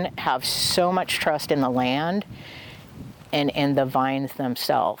 again, have so much trust in the land and in the vines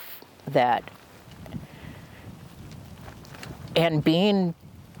themselves and being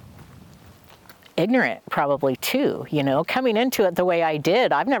ignorant probably too, coming into it the way I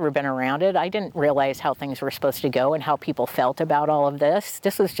did. I've never been around it. I didn't realize how things were supposed to go and how people felt about all of this.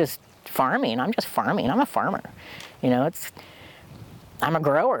 This was just farming. I'm just farming. I'm a farmer. I'm a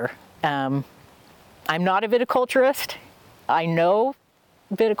grower. I'm not a viticulturist. I know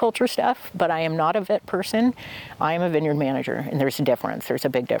viticulture stuff, but I am not a vit person. I am a vineyard manager, and there's a difference. There's a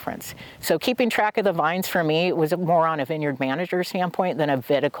big difference. So keeping track of the vines for me was more on a vineyard manager standpoint than a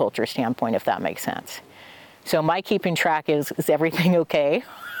viticulture standpoint, if that makes sense. So my keeping track is everything okay?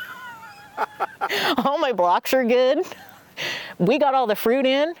 All my blocks are good. We got all the fruit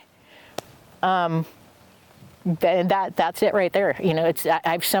in. That's it right there.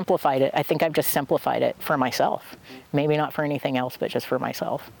 I've simplified it. I think I've just simplified it for myself. Maybe not for anything else, but just for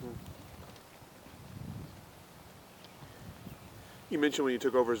myself. You mentioned when you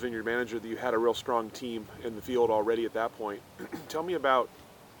took over as vineyard manager that you had a real strong team in the field already at that point. Tell me about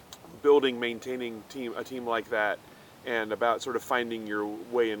maintaining a team like that, and about sort of finding your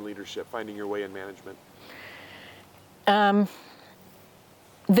way in leadership, finding your way in management. The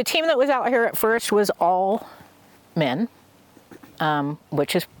team that was out here at first was all men,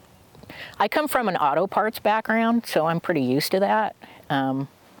 which is, I come from an auto parts background, so I'm pretty used to that.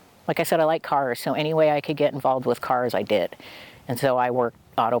 Like I said, I like cars, so any way I could get involved with cars, I did. And so I worked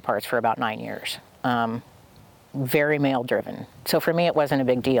auto parts for about 9 years. Very male driven. So for me, it wasn't a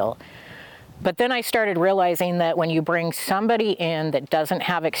big deal. But then I started realizing that when you bring somebody in that doesn't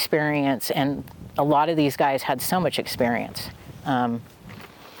have experience, and a lot of these guys had so much experience, and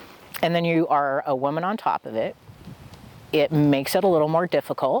then you are a woman on top of it, it makes it a little more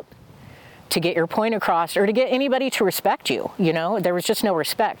difficult to get your point across or to get anybody to respect you. There was just no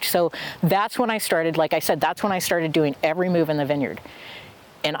respect. So that's when I started, like I said, that's when I started doing every move in the vineyard.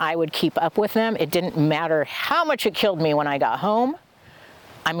 And I would keep up with them. It didn't matter how much it killed me when I got home.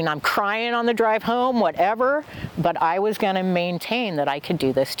 I mean, I'm crying on the drive home, whatever, but I was going to maintain that I could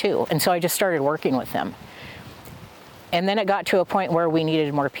do this too. And so I just started working with them. And then it got to a point where we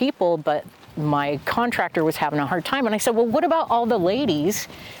needed more people, but my contractor was having a hard time. And I said, well, what about all the ladies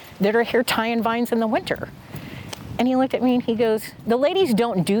that are here tying vines in the winter? And he looked at me and he goes, the ladies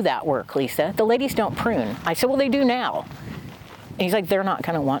don't do that work, Lisa. The ladies don't prune. I said, well, they do now. And he's like, they're not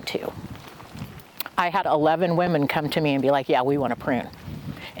going to want to. I had 11 women come to me and be like, yeah, we want to prune.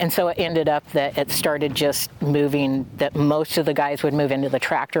 And so it ended up that it started just moving, that most of the guys would move into the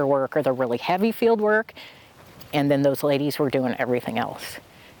tractor work or the really heavy field work. And then those ladies were doing everything else.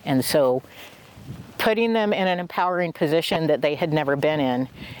 And so putting them in an empowering position that they had never been in.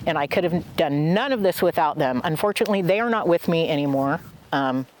 And I could have done none of this without them. Unfortunately, they are not with me anymore.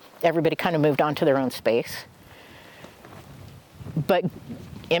 Everybody kind of moved on to their own space. But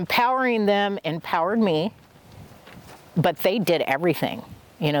empowering them empowered me, but they did everything.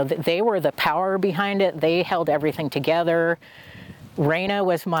 You know, they were the power behind it. They held everything together. Raina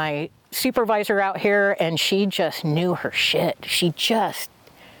was my supervisor out here, and she just knew her shit. She just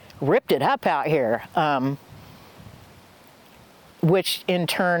ripped it up out here, which in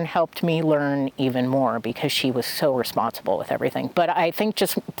turn helped me learn even more because she was so responsible with everything. But I think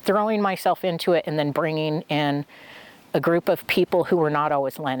just throwing myself into it and then bringing in a group of people who were not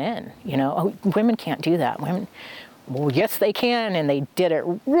always let in, you know, oh, women can't do that. Women, well, yes, they can, and they did it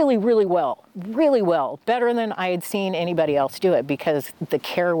really, really well, better than I had seen anybody else do it because the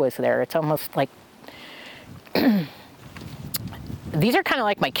care was there. It's almost like, these are kind of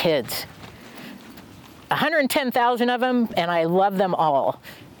like my kids. 110,000 of them, and I love them all,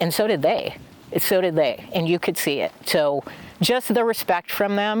 and so did they. And you could see it. So just the respect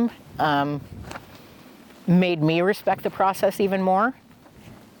from them made me respect the process even more.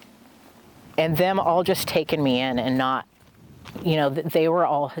 And them all just taking me in and not, you know, they were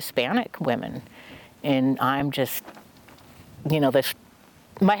all Hispanic women. And I'm just, you know,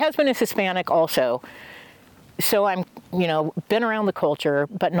 my husband is Hispanic also. So I'm, you know, been around the culture,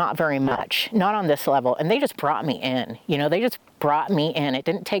 but not very much, not on this level. And they just brought me in, you know, they just brought me in. It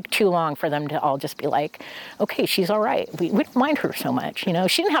didn't take too long for them to all just be like, okay, she's all right. We don't mind her so much, you know.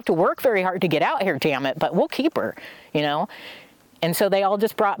 She didn't have to work very hard to get out here, damn it, but we'll keep her, you know. And so they all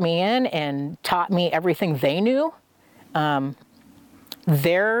just brought me in and taught me everything they knew. The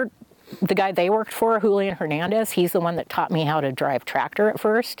guy they worked for, Julian Hernandez, he's the one that taught me how to drive tractor at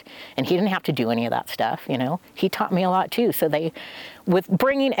first. And he didn't have to do any of that stuff, you know. He taught me a lot too. So with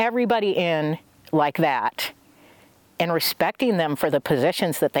bringing everybody in like that and respecting them for the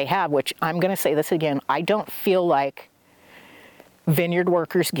positions that they have, which I'm going to say this again, I don't feel like vineyard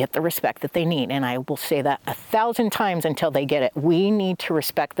workers get the respect that they need. And I will say that 1,000 times until they get it. We need to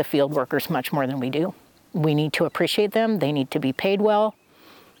respect the field workers much more than we do. We need to appreciate them. They need to be paid well.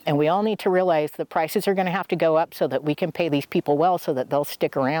 And we all need to realize the prices are going to have to go up so that we can pay these people well so that they'll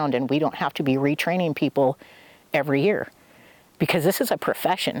stick around and we don't have to be retraining people every year. Because this is a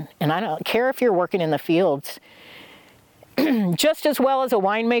profession. And I don't care if you're working in the fields. Just as well as a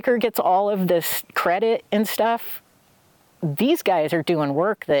winemaker gets all of this credit and stuff, these guys are doing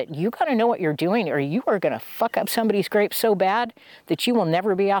work that you got to know what you're doing or you are going to fuck up somebody's grapes so bad that you will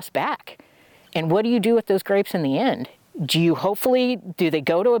never be asked back. And what do you do with those grapes in the end? Do they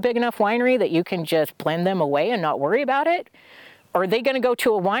go to a big enough winery that you can just blend them away and not worry about it? Or are they going to go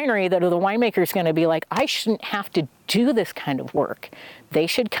to a winery that the winemaker is going to be like, I shouldn't have to do this kind of work. They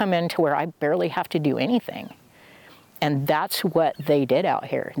should come in to where I barely have to do anything. And that's what they did out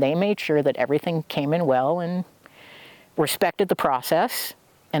here. They made sure that everything came in well and respected the process,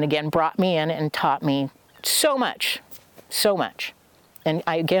 and again, brought me in and taught me so much. And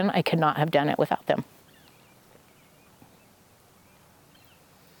I could not have done it without them.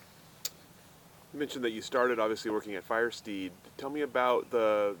 You mentioned that you started obviously working at Firesteed. Tell me about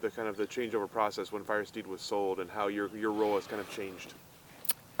the kind of the changeover process when Firesteed was sold and how your role has kind of changed.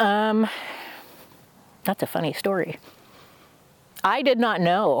 That's a funny story. I did not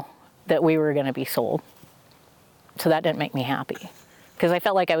know that we were going to be sold. So that didn't make me happy because I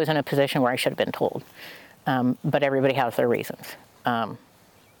felt like I was in a position where I should have been told. But everybody has their reasons. And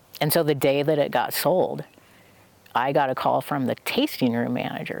so the day that it got sold, I got a call from the tasting room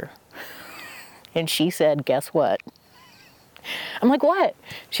manager. And she said, guess what? I'm like, what?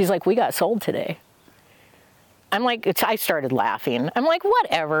 She's like, we got sold today. I'm like, I started laughing. I'm like,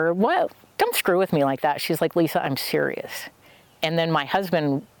 whatever. What? Don't screw with me like that. She's like, Lisa, I'm serious. And then my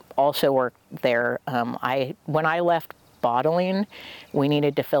husband also worked there. When I left bottling, we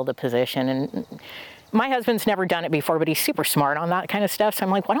needed to fill the position. And my husband's never done it before, but he's super smart on that kind of stuff. So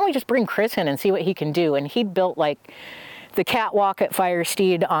I'm like, why don't we just bring Chris in and see what he can do? And he built like the catwalk at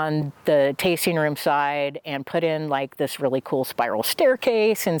Firesteed on the tasting room side and put in like this really cool spiral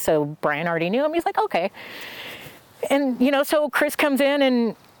staircase. And so Brian already knew him. He's like, okay. And, you know, so Chris comes in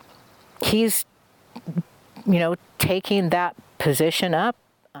and he's, you know, taking that position up.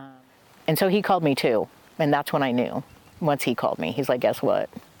 And so he called me too. And that's when I knew. Once he called me, he's like, guess what?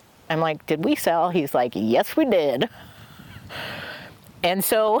 I'm like, did we sell? He's like, yes, we did. And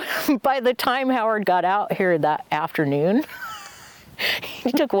so by the time Howard got out here that afternoon,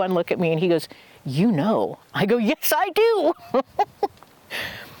 he took one look at me and he goes, you know. I go, yes, I do.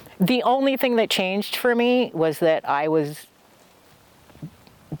 The only thing that changed for me was that I was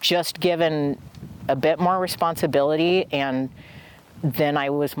just given a bit more responsibility, and then I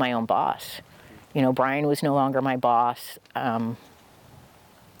was my own boss. You know, Brian was no longer my boss.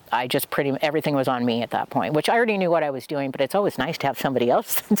 I just everything was on me at that point, which I already knew what I was doing, but it's always nice to have somebody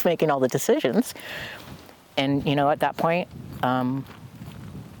else that's making all the decisions. And, you know, at that point,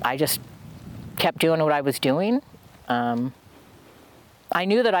 I just kept doing what I was doing. I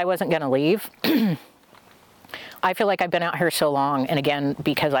knew that I wasn't going to leave. I feel like I've been out here so long, and again,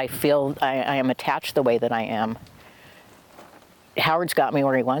 because I feel I am attached the way that I am, Howard's got me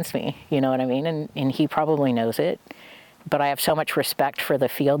where he wants me, you know what I mean? And he probably knows it. But I have so much respect for the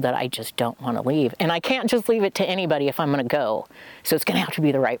field that I just don't want to leave. And I can't just leave it to anybody if I'm going to go. So it's going to have to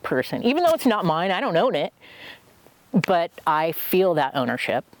be the right person. Even though it's not mine, I don't own it. But I feel that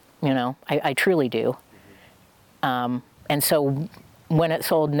ownership, you know, I truly do. And so when it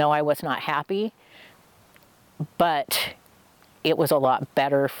sold, no, I was not happy. But it was a lot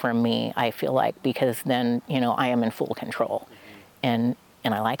better for me, I feel like, because then, you know, I am in full control. And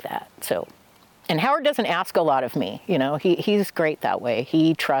I like that, so. And Howard doesn't ask a lot of me, you know, he's great that way.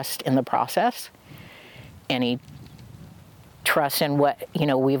 He trusts in the process, and he trusts in what, you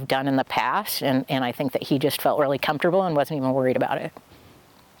know, we've done in the past, and I think that he just felt really comfortable and wasn't even worried about it.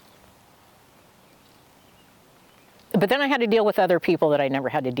 But then I had to deal with other people that I never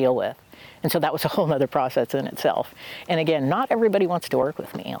had to deal with. And so that was a whole other process in itself. And again, not everybody wants to work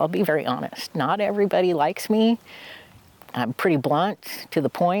with me. I'll be very honest. Not everybody likes me. I'm pretty blunt, to the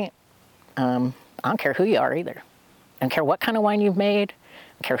point. I don't care who you are either. I don't care what kind of wine you've made.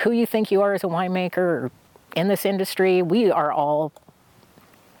 I don't care who you think you are as a winemaker or in this industry. We are all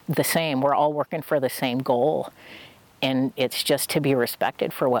the same. We're all working for the same goal. And it's just to be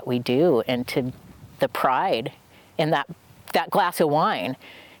respected for what we do, and to the pride in that glass of wine,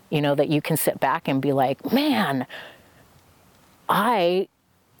 you know, that you can sit back and be like, man, I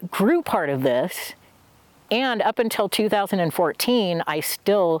grew part of this. And up until 2014, I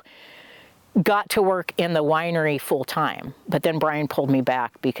still got to work in the winery full time. But then Brian pulled me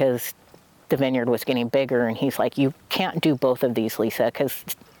back because the vineyard was getting bigger, and he's like, you can't do both of these, Lisa, because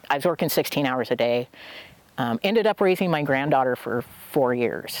I was working 16 hours a day. Ended up raising my granddaughter for 4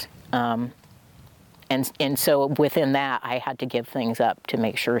 years. And so within that, I had to give things up to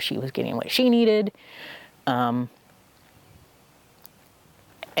make sure she was getting what she needed. And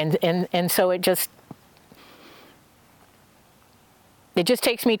so it just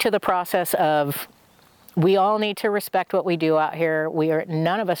takes me to the process of, we all need to respect what we do out here.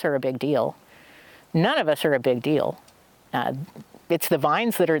 None of us are a big deal. None of us are a big deal. It's the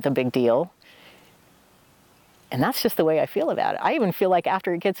vines that are the big deal. And that's just the way I feel about it. I even feel like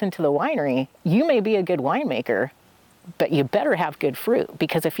after it gets into the winery, you may be a good winemaker, but you better have good fruit.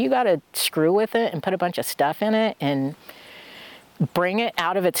 Because if you got to screw with it and put a bunch of stuff in it and bring it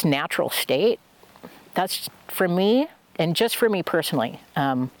out of its natural state, that's, for me, and just for me personally,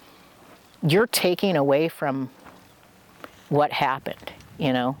 you're taking away from what happened,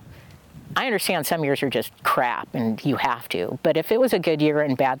 you know? I understand some years are just crap and you have to, but if it was a good year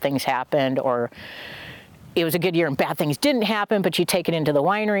and bad things happened, or it was a good year and bad things didn't happen, but you take it into the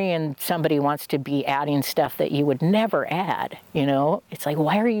winery and somebody wants to be adding stuff that you would never add, you know? It's like,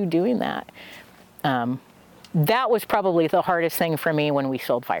 why are you doing that? That was probably the hardest thing for me when we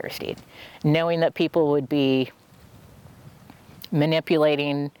sold Firesteed, knowing that people would be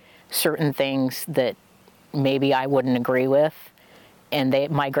manipulating certain things that maybe I wouldn't agree with, and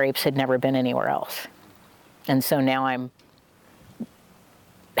my grapes had never been anywhere else. And so now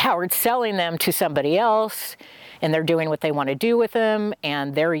Howard's selling them to somebody else, and they're doing what they want to do with them,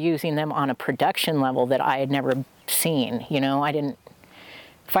 and they're using them on a production level that I had never seen, you know?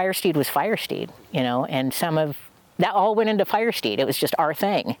 Firesteed was Firesteed, you know, and some of that all went into Firesteed. It was just our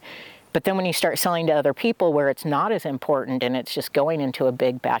thing. But then when you start selling to other people where it's not as important and it's just going into a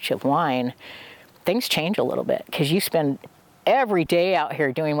big batch of wine, things change a little bit, because you spend every day out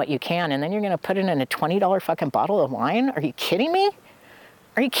here doing what you can, and then you're going to put it in a $20 fucking bottle of wine? Are you kidding me?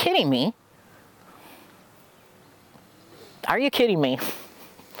 Are you kidding me? Are you kidding me?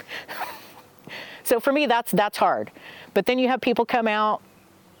 So for me, that's hard. But then you have people come out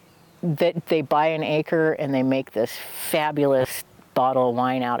that they buy an acre and they make this fabulous bottle of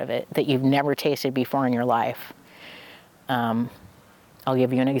wine out of it that you've never tasted before in your life. I'll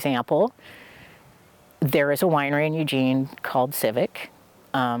give you an example. There is a winery in Eugene called Civic.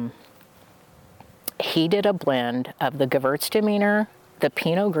 He did a blend of the Gewürztraminer, the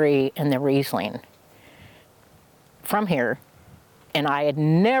Pinot Gris, and the Riesling from here. And I had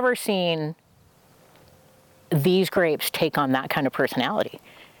never seen these grapes take on that kind of personality.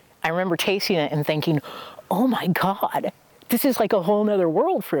 I remember tasting it and thinking, oh my God, this is like a whole nother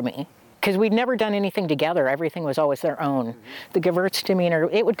world for me. because we'd never done anything together. Everything was always their own. The Gewürztraminer,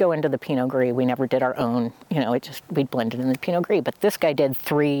 it would go into the Pinot Gris. We never did our own, we'd blend it in the Pinot Gris. But this guy did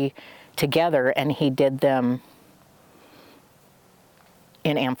 3 together, and he did them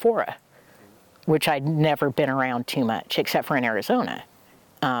in amphora, which I'd never been around too much, except for in Arizona.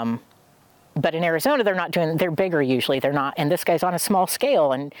 But in Arizona, they're bigger usually. They're not, and this guy's on a small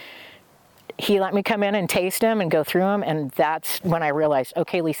scale, and he let me come in and taste them and go through them, and that's when I realized,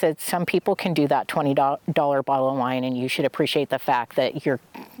 okay, Lisa, some people can do that $20 bottle of wine, and you should appreciate the fact that your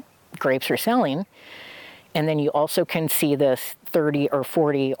grapes are selling. And then you also can see this $30 or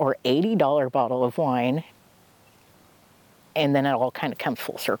 $40 or $80 bottle of wine, and then it all kind of comes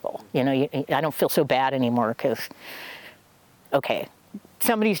full circle. I don't feel so bad anymore because, okay,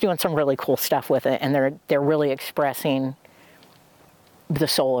 somebody's doing some really cool stuff with it, and they're really expressing the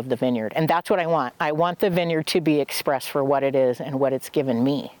soul of the vineyard. And that's what I want. I want the vineyard to be expressed for what it is and what it's given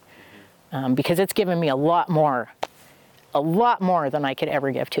me. Because it's given me a lot more than I could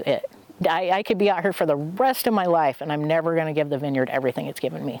ever give to it. I could be out here for the rest of my life, and I'm never going to give the vineyard everything it's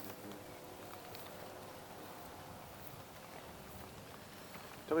given me.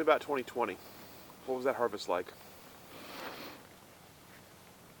 Tell me about 2020. What was that harvest like?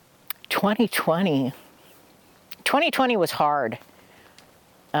 2020 was hard.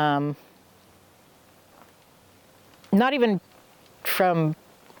 Not even from,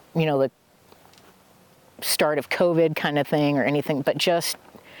 the start of COVID kind of thing or anything, but just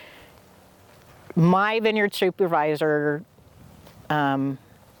my vineyard supervisor,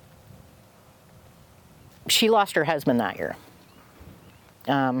 she lost her husband that year.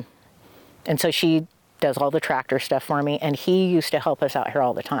 And so she does all the tractor stuff for me, and he used to help us out here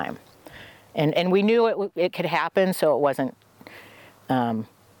all the time. And we knew it could happen, so it wasn't,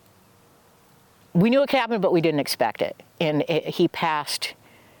 we knew it could happen, but we didn't expect it. And he passed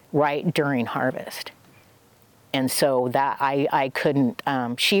right during harvest. And so that I couldn't,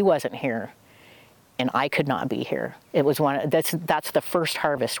 she wasn't here, and I could not be here. It was that's the first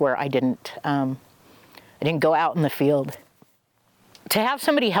harvest where I didn't go out in the field. To have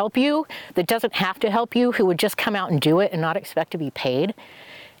somebody help you that doesn't have to help you, who would just come out and do it and not expect to be paid,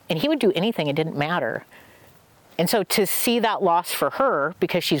 and he would do anything, it didn't matter. And so to see that loss for her,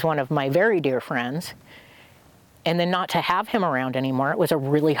 because she's one of my very dear friends, and then not to have him around anymore, it was a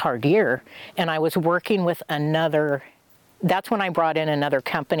really hard year. And I was working with that's when I brought in another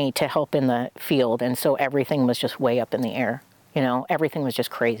company to help in the field, and so everything was just way up in the air. Everything was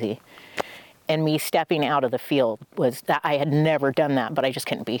just crazy. And me stepping out of the field was that I had never done that, but I just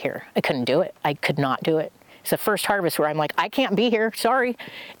couldn't be here. I couldn't do it. I could not do it. It's the first harvest where I'm like, I can't be here, sorry.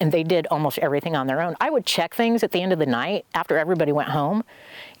 And they did almost everything on their own. I would check things at the end of the night after everybody went home.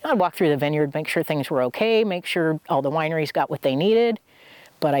 I'd walk through the vineyard, make sure things were okay, make sure all the wineries got what they needed,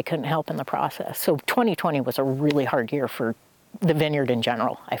 but I couldn't help in the process. So 2020 was a really hard year for the vineyard in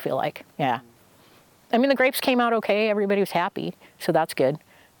general, I feel like, yeah. I mean, the grapes came out okay, everybody was happy, so that's good.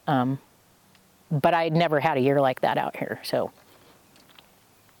 But I'd never had a year like that out here, so.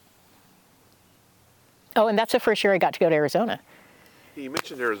 Oh, and that's the first year I got to go to Arizona. You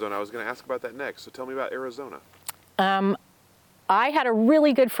mentioned Arizona. I was going to ask about that next, so tell me about Arizona. I had a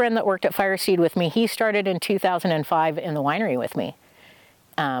really good friend that worked at Firesteed with me. He started in 2005 in the winery with me.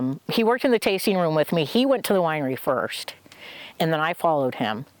 He worked in the tasting room with me. He went to the winery first, and then I followed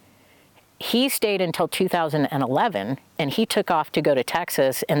him. He stayed until 2011, and he took off to go to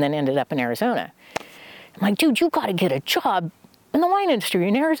Texas and then ended up in Arizona. I'm like, dude, you got to get a job in the wine industry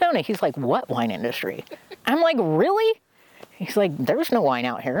in Arizona. He's like, what wine industry? I'm like, really? He's like, there's no wine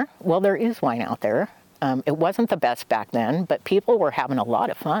out here. Well, there is wine out there. It wasn't the best back then, but people were having a lot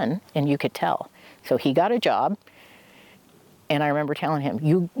of fun, and you could tell. So he got a job, and I remember telling him,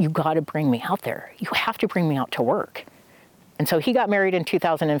 you got to bring me out there. You have to bring me out to work. And so he got married in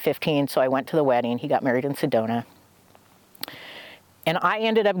 2015, so I went to the wedding. He got married in Sedona. And I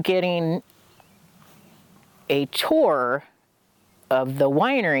ended up getting a tour of the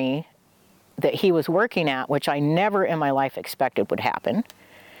winery that he was working at, which I never in my life expected would happen.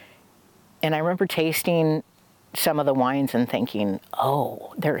 And I remember tasting some of the wines and thinking,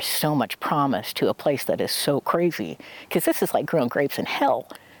 oh, there's so much promise to a place that is so crazy. Because this is like growing grapes in hell.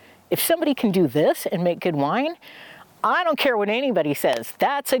 If somebody can do this and make good wine, I don't care what anybody says.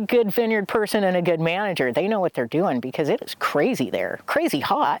 That's a good vineyard person and a good manager. They know what they're doing, because it is crazy there, crazy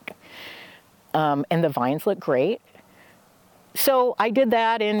hot. And the vines look great. So I did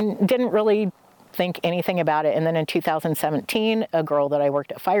that and didn't really think anything about it. And then in 2017, a girl that I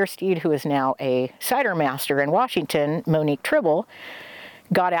worked at Firesteed, who is now a cider master in Washington, Monique Tribble,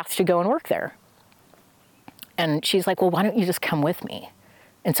 got asked to go and work there. And she's like, well, why don't you just come with me?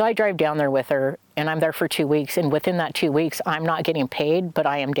 And so I drive down there with her, and I'm there for 2 weeks. And within that 2 weeks, I'm not getting paid, but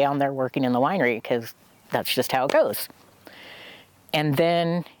I am down there working in the winery because that's just how it goes. And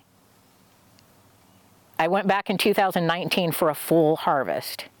then I went back in 2019 for a full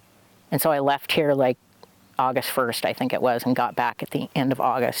harvest. And so I left here like August 1st, I think it was, and got back at the end of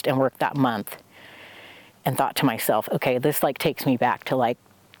August and worked that month. And thought to myself, okay, this like takes me back to like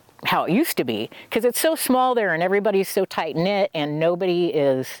how it used to be, because it's so small there and everybody's so tight knit and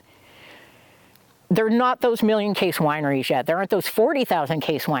they're not those million case wineries yet. There aren't those 40,000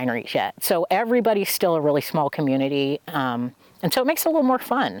 case wineries yet. So everybody's still a really small community. And so it makes it a little more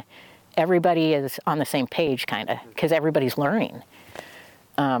fun. Everybody is on the same page kind of, because everybody's learning.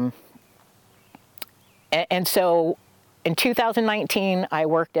 And so in 2019, I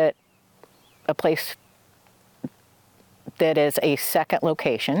worked at a place that is a second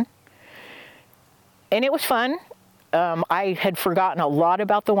location. And it was fun. I had forgotten a lot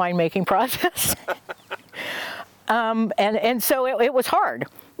about the winemaking process. And so it was hard.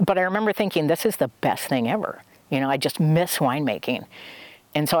 But I remember thinking, this is the best thing ever. You know, I just miss winemaking.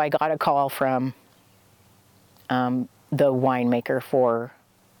 And so I got a call from the winemaker for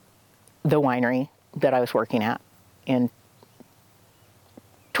the winery that I was working at in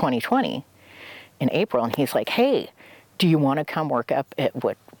 2020 in April. And he's like, hey, do you want to come work up at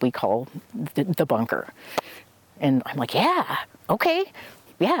what we call the bunker? And I'm like, yeah, okay.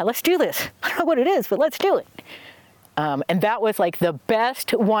 Yeah, let's do this. I don't know what it is, but let's do it. And that was like the best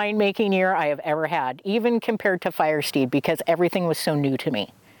winemaking year I have ever had, even compared to Firesteed, because everything was so new to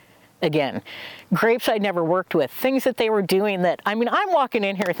me. Again, grapes I'd never worked with, things that they were doing that, I mean, I'm walking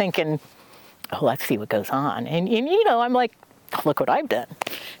in here thinking, oh, let's see what goes on. And you know, I'm like, look what I've done.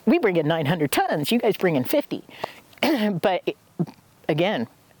 We bring in 900 tons, you guys bring in 50. But again,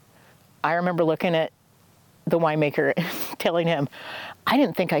 I remember looking at the winemaker telling him, I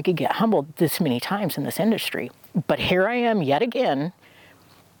didn't think I could get humbled this many times in this industry. But here I am yet again,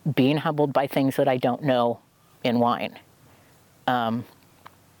 being humbled by things that I don't know in wine. And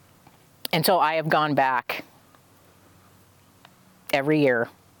so I have gone back every year,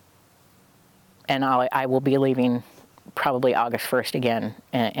 and I will be leaving probably August 1st again,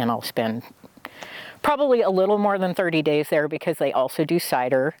 and I'll spend probably a little more than 30 days there, because they also do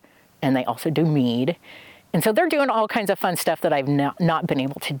cider and they also do mead. And so they're doing all kinds of fun stuff that I've not been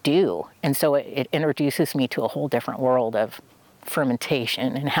able to do. And so it introduces me to a whole different world of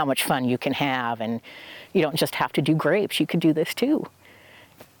fermentation and how much fun you can have. And you don't just have to do grapes, you could do this too.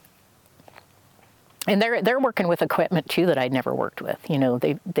 And they're working with equipment too that I'd never worked with. You know,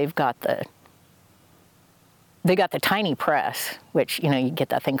 they've got the tiny press, which, you know, you get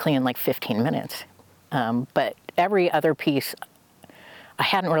that thing clean in like 15 minutes. But every other piece I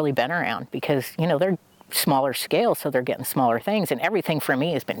hadn't really been around, because, you know, they're smaller scale, so they're getting smaller things, and everything for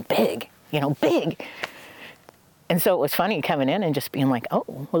me has been big, you know, big. And so it was funny coming in and just being like, oh,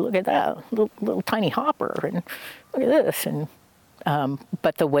 well, look at that little tiny hopper, and look at this. And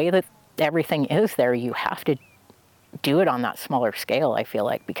but the way that everything is there, you have to do it on that smaller scale, I feel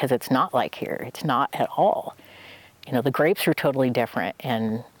like, because it's not like here. It's not at all. You know, the grapes are totally different,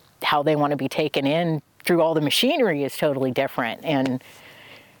 and how they want to be taken in through all the machinery is totally different. And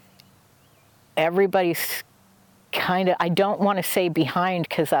everybody's kind of, I don't want to say behind,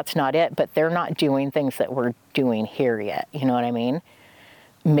 because that's not it, but they're not doing things that we're doing here yet. You know what I mean?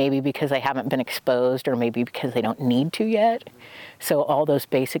 Maybe because they haven't been exposed, or maybe because they don't need to yet. So all those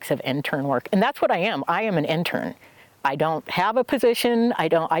basics of intern work, and that's what I am. I am an intern. I don't have a position.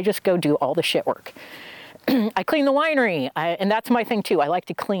 I just go do all the shit work. I clean the winery, and that's my thing too. I like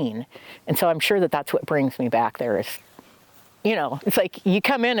to clean. And so I'm sure that that's what brings me back there is, you know, it's like you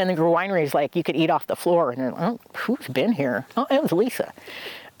come in and the winery is like you could eat off the floor, and they're like, oh, who's been here? Oh, it was Lisa.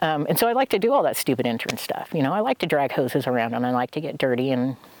 And so I like to do all that stupid intern stuff. You know, I like to drag hoses around, and I like to get dirty,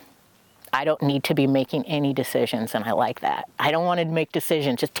 and I don't need to be making any decisions, and I like that. I don't want to make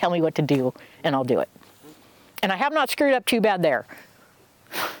decisions. Just tell me what to do, and I'll do it. And I have not screwed up too bad there.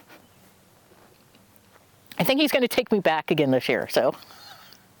 I think he's going to take me back again this year, so.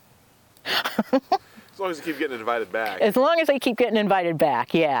 As long as you keep getting invited back. As long as I keep getting invited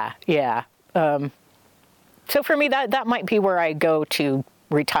back, yeah. So for me, that might be where I go to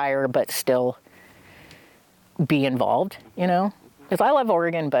retire, but still be involved, you know? Because I love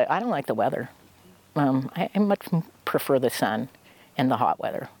Oregon, but I don't like the weather. I much prefer the sun and the hot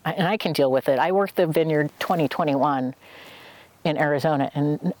weather. And I can deal with it. I worked the vineyard 2021 in Arizona,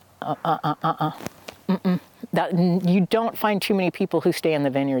 and you don't find too many people who stay in the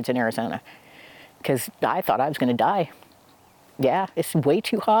vineyards in Arizona, because I thought I was going to die. Yeah, it's way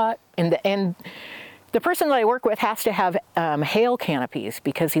too hot, and The person that I work with has to have hail canopies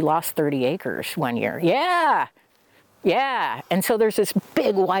because he lost 30 acres one year. Yeah, yeah. And so there's this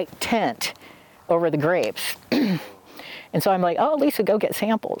big white tent over the grapes. And so I'm like, oh, Lisa, go get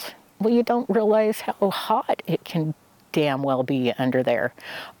samples. Well, you don't realize how hot it can damn well be under there.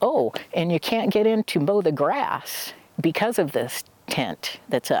 Oh, and you can't get in to mow the grass because of this tent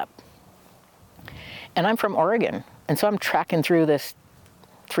that's up. And I'm from Oregon, and so I'm tracking through this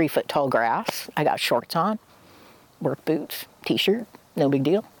 3-foot tall grass. I got shorts on, work boots, t-shirt, no big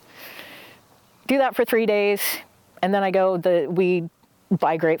deal. Do that for 3 days, and then I go, we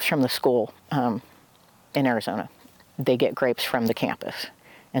buy grapes from the school in Arizona. They get grapes from the campus.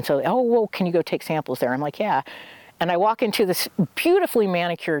 And so, oh, well, can you go take samples there? I'm like, yeah. And I walk into this beautifully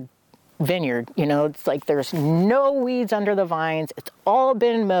manicured vineyard. You know, it's like there's no weeds under the vines. It's all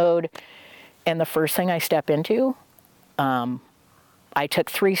been mowed. And the first thing I step into, I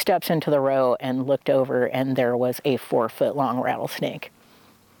took 3 steps into the row and looked over, and there was a 4-foot-long rattlesnake.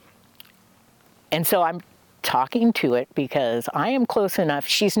 And so I'm talking to it because I am close enough.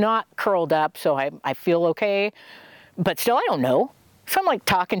 She's not curled up, so I feel okay. But still, I don't know. So I'm like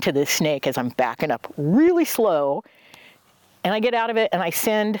talking to this snake as I'm backing up really slow. And I get out of it and I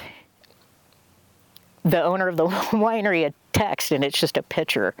send the owner of the winery a text, and it's just a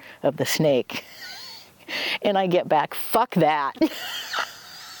picture of the snake. And I get back, fuck that.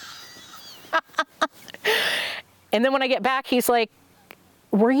 And then when I get back, he's like,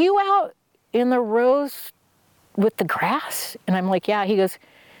 were you out in the rows with the grass? And I'm like, yeah. He goes,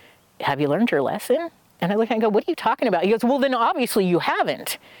 have you learned your lesson? And I look and I go, what are you talking about? He goes, well, then obviously you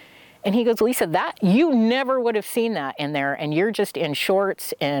haven't. And he goes, Lisa, that you never would have seen that in there, and you're just in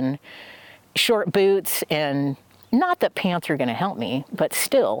shorts and short boots, and not that pants are going to help me, but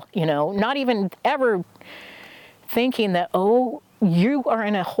still, you know, not even ever thinking that, oh, you are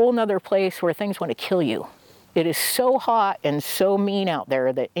in a whole nother place where things want to kill you. It is so hot and so mean out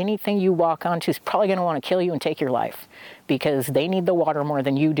there that anything you walk onto is probably going to want to kill you and take your life, because they need the water more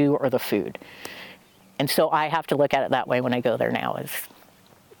than you do, or the food. And so I have to look at it that way when I go there now, is,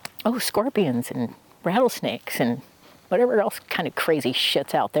 oh, scorpions and rattlesnakes and whatever else kind of crazy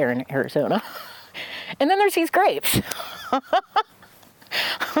shit's out there in Arizona. And then there's these grapes.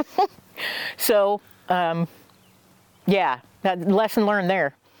 So, yeah, that lesson learned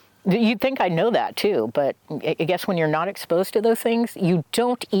there. You'd think I know that too, but I guess when you're not exposed to those things, you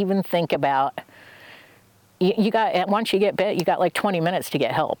don't even think about, once you get bit, you got like 20 minutes to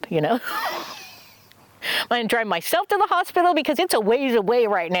get help, you know? I'm going to drive myself to the hospital because it's a ways away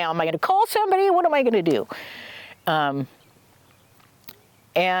right now. Am I going to call somebody? What am I going to do?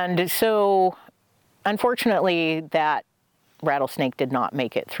 And so, unfortunately, that rattlesnake did not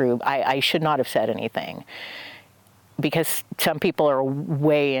make it through. I should not have said anything, because some people are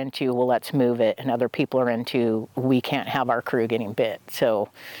way into, well, let's move it, and other people are into, we can't have our crew getting bit. So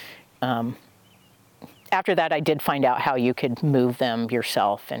after that, I did find out how you could move them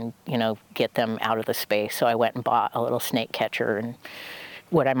yourself and, you know, get them out of the space. So I went and bought a little snake catcher and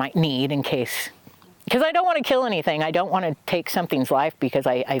what I might need in case, because I don't want to kill anything. I don't want to take something's life, because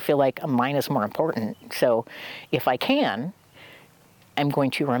I feel like mine is more important. So if I can, I'm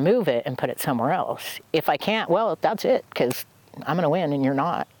going to remove it and put it somewhere else. If I can't, well, that's it, because I'm going to win and you're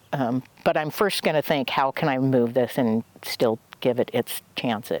not. But I'm first going to think, how can I move this and still give it its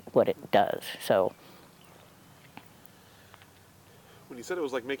chance at what it does? So when you said it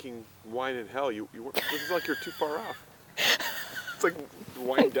was like making wine in hell, it was like you're too far off. It's like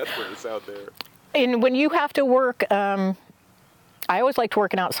wine death race out there. And when you have to work, I always liked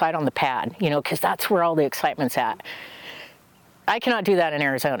working outside on the pad, you know, because that's where all the excitement's at. I cannot do that in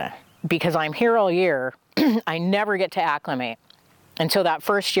Arizona because I'm here all year. I never get to acclimate. And so that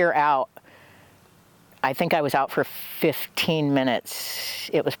first year out, I think I was out for 15 minutes.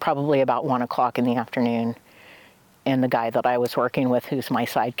 It was probably about 1 o'clock in the afternoon. And the guy that I was working with, who's my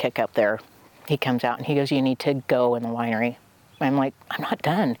sidekick up there, he comes out and he goes, you need to go in the winery. I'm like, I'm not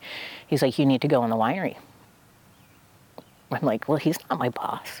done. He's like, you need to go in the winery. I'm like, well, he's not my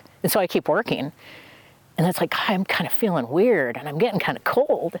boss. And so I keep working. And it's like, I'm kind of feeling weird and I'm getting kind of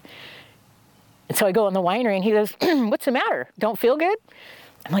cold. And so I go in the winery and he goes, what's the matter? Don't feel good?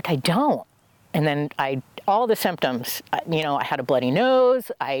 I'm like, I don't. And then all the symptoms, you know, I had a bloody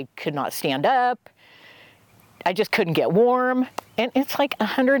nose. I could not stand up. I just couldn't get warm. And it's like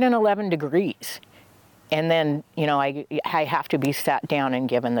 111 degrees. And then, you know, I have to be sat down and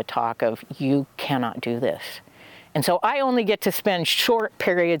given the talk of, you cannot do this. And so I only get to spend short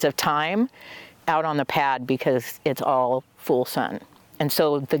periods of time out on the pad because it's all full sun. And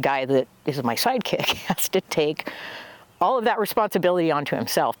so the guy that is my sidekick has to take all of that responsibility onto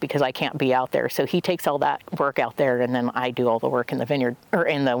himself because I can't be out there. So he takes all that work out there, and then I do all the work in the vineyard or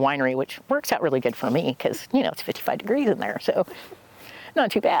in the winery, which works out really good for me because, you know, it's 55 degrees in there. So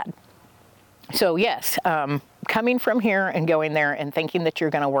not too bad. So yes, coming from here and going there and thinking that you're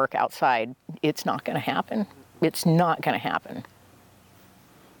going to work outside, it's not going to happen. It's not going to happen.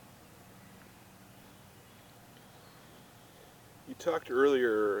 You talked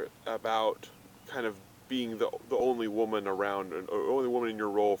earlier about kind of being the only woman around, or only woman in your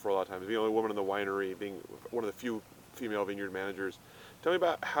role for a lot of times, being the only woman in the winery, being one of the few female vineyard managers. Tell me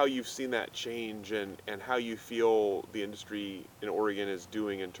about how you've seen that change and how you feel the industry in Oregon is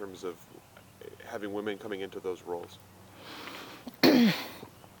doing in terms of having women coming into those roles. I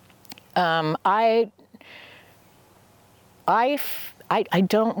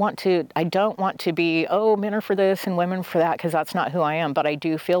don't want to be, oh, men are for this and women for that, because that's not who I am. But I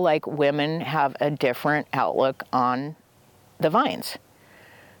do feel like women have a different outlook on the vines.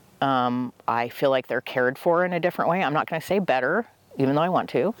 I feel like they're cared for in a different way. I'm not going to say better, even though I want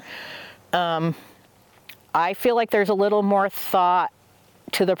to. I feel like there's a little more thought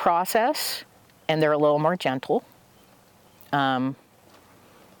to the process, and they're a little more gentle. And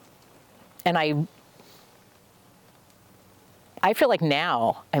I feel like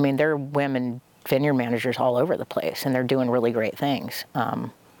now, I mean, there are women vineyard managers all over the place, and they're doing really great things.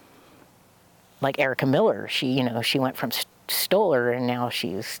 Like Erica Miller, she went from Stoller, and now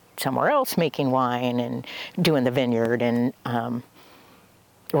she's somewhere else making wine and doing the vineyard. And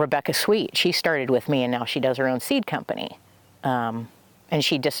Rebecca Sweet, she started with me, and now she does her own seed company. And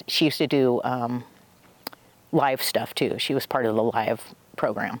she used to do live stuff too. She was part of the live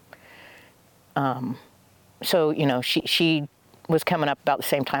program. So, you know, she was coming up about the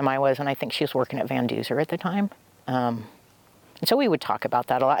same time I was, and I think she was working at Van Duzer at the time. And so we would talk about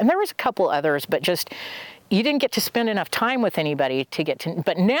that a lot. And there was a couple others, but just, you didn't get to spend enough time with anybody to get to,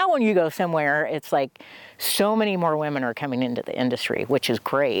 but now when you go somewhere, it's like so many more women are coming into the industry, which is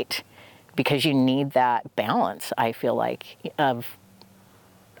great because you need that balance, I feel like, of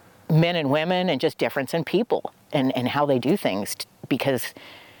men and women and just difference in people and how they do things, because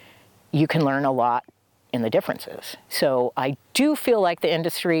you can learn a lot in the differences. So I do feel like the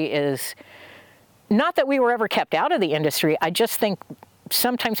industry is, not that we were ever kept out of the industry, I just think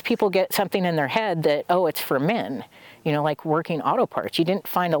sometimes people get something in their head that, oh, it's for men, you know, like working auto parts. You didn't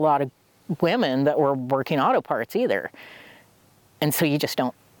find a lot of women that were working auto parts either. And so you just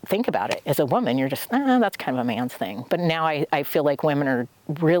don't think about it. As a woman, you're just, that's kind of a man's thing. But now I feel like women are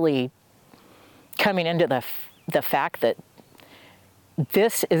really coming into the fact that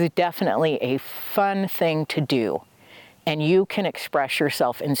this is definitely a fun thing to do. And you can express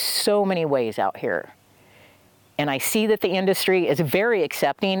yourself in so many ways out here. And I see that the industry is very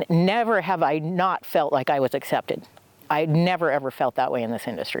accepting. Never have I not felt like I was accepted. I never ever felt that way in this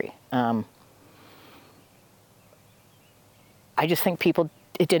industry. I just think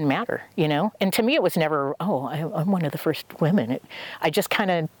it didn't matter, you know? And to me it was never, oh, I'm one of the first women. I just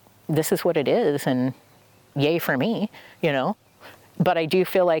kind of, this is what it is, and yay for me, you know? But I do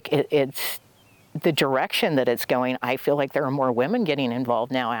feel like it's the direction that it's going. I feel like there are more women getting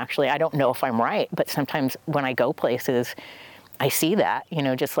involved now, actually. I don't know if I'm right, but sometimes when I go places, I see that, you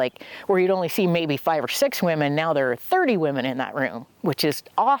know, just like where you'd only see maybe 5 or 6 women, now there are 30 women in that room, which is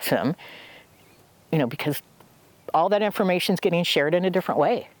awesome, you know, because all that information is getting shared in a different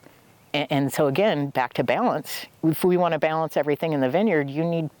way. And so again, back to balance. If we want to balance everything in the vineyard, you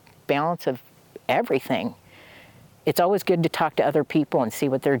need balance of everything. It's always good to talk to other people and see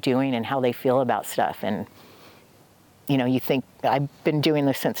what they're doing and how they feel about stuff. And, you know, you think, I've been doing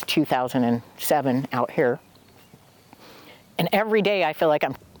this since 2007 out here. And every day I feel like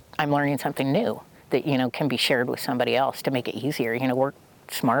I'm learning something new that, you know, can be shared with somebody else to make it easier, you know, work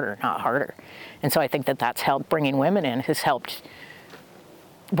smarter, not harder. And so I think that that's helped, bringing women in has helped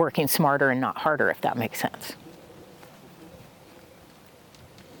working smarter and not harder, if that makes sense.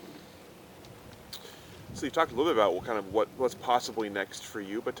 So you talked a little bit about what's possibly next for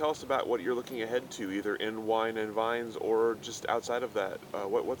you, but tell us about what you're looking ahead to, either in wine and vines or just outside of that.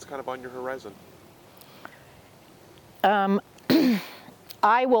 What's kind of on your horizon?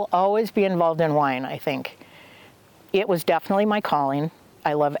 I will always be involved in wine, I think. It was definitely my calling.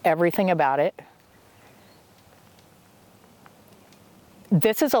 I love everything about it.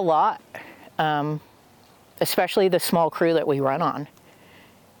 This is a lot, especially the small crew that we run on.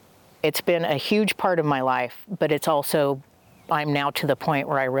 It's been a huge part of my life, but it's also, I'm now to the point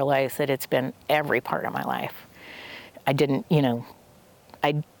where I realize that it's been every part of my life. I didn't, you know,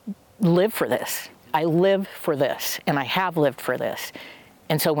 I live for this. I live for this, and I have lived for this.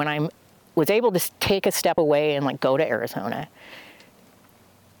 And so when I'm was able to take a step away and like go to Arizona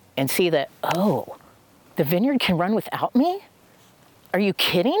and see that, oh, the vineyard can run without me? Are you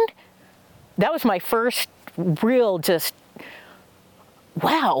kidding? That was my first real just,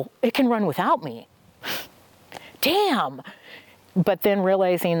 wow, it can run without me. Damn. But then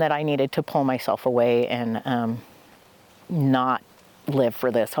realizing that I needed to pull myself away and not live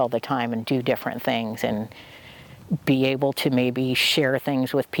for this all the time and do different things and be able to maybe share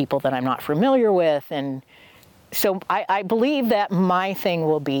things with people that I'm not familiar with. And so I believe that my thing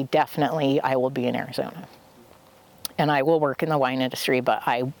will be definitely, I will be in Arizona. And I will work in the wine industry, but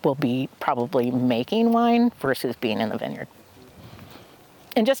I will be probably making wine versus being in the vineyard.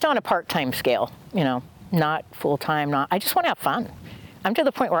 And just on a part-time scale, you know, not full-time, I just want to have fun. I'm to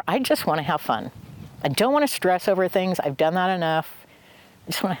the point where I just want to have fun. I don't want to stress over things. I've done that enough.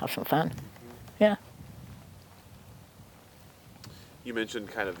 I just want to have some fun. Yeah. You mentioned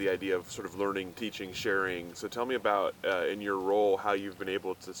kind of the idea of sort of learning, teaching, sharing. So tell me about, in your role, how you've been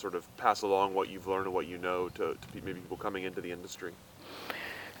able to sort of pass along what you've learned and what you know to maybe people coming into the industry.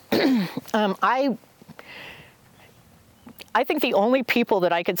 I think the only people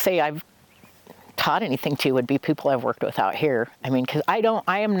that I could say I've taught anything to would be people I've worked with out here. I mean, because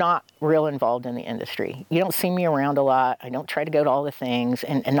I am not real involved in the industry. You don't see me around a lot. I don't try to go to all the things,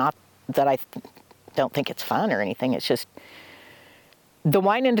 and not that I don't think it's fun or anything. It's just the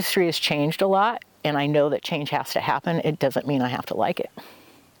wine industry has changed a lot, and I know that change has to happen. It doesn't mean I have to like it.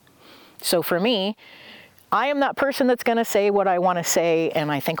 So for me, I am that person that's going to say what I want to say,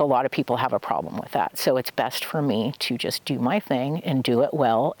 and I think a lot of people have a problem with that. So it's best for me to just do my thing and do it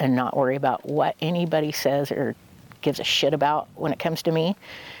well and not worry about what anybody says or gives a shit about when it comes to me.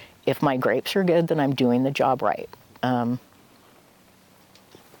 If my grapes are good, then I'm doing the job right.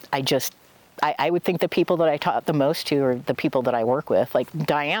 I would think the people that I taught the most to are the people that I work with. Like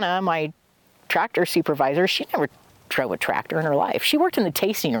Diana, my tractor supervisor, she never drove a tractor in her life. She worked in the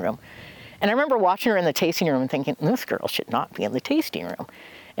tasting room. And I remember watching her in the tasting room and thinking, this girl should not be in the tasting room.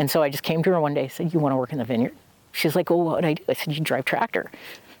 And so I just came to her one day and said, you want to work in the vineyard? She's like, well, what would I do? I said, you drive tractor.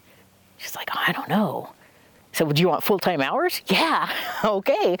 She's like, oh, I don't know. I said, well, do you want full-time hours? Yeah,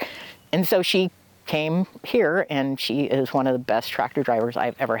 okay. And so she came here, and she is one of the best tractor drivers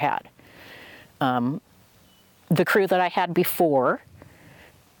I've ever had. The crew that I had before,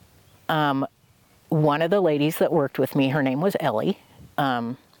 one of the ladies that worked with me, her name was Ellie.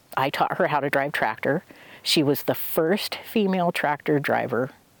 I taught her how to drive tractor. She was the first female tractor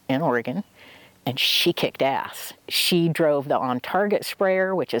driver in Oregon, and she kicked ass. She drove the on-target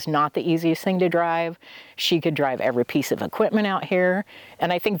sprayer, which is not the easiest thing to drive. She could drive every piece of equipment out here,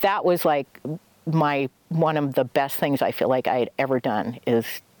 and I think that was like one of the best things I feel like I had ever done is,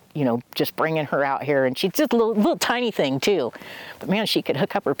 you know, just bringing her out here. And she's just a little tiny thing too, but man, she could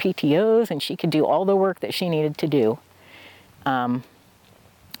hook up her PTOs and she could do all the work that she needed to do.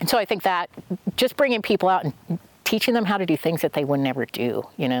 And so I think that just bringing people out and teaching them how to do things that they would never do,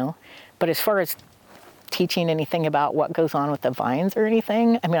 you know. But as far as teaching anything about what goes on with the vines or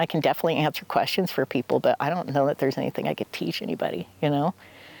anything, I mean, I can definitely answer questions for people, but I don't know that there's anything I could teach anybody, you know.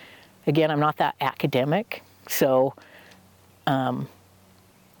 Again, I'm not that academic, so,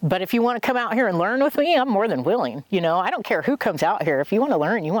 but if you want to come out here and learn with me, I'm more than willing, you know. I don't care who comes out here. If you want to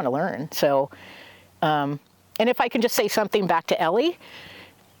learn, you want to learn. So, and if I can just say something back to Ellie,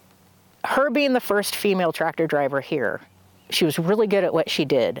 her being the first female tractor driver here, she was really good at what she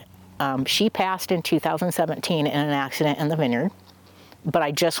did. She passed in 2017 in an accident in the vineyard, but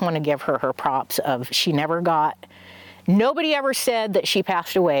I just want to give her her props of she never got, nobody ever said that she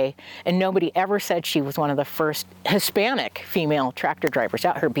passed away, and nobody ever said she was one of the first Hispanic female tractor drivers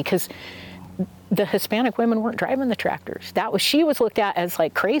out here, because the Hispanic women weren't driving the tractors. She was looked at as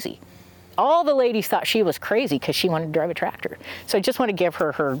like crazy. All the ladies thought she was crazy because she wanted to drive a tractor. So I just want to give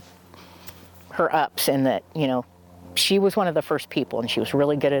her her ups, and that, you know, she was one of the first people, and she was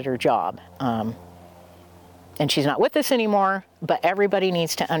really good at her job. And she's not with us anymore, but everybody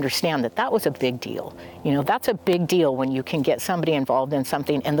needs to understand that that was a big deal. You know, that's a big deal when you can get somebody involved in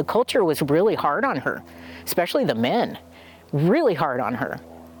something, and the culture was really hard on her, especially the men, really hard on her.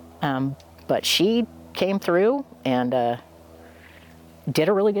 But she came through and did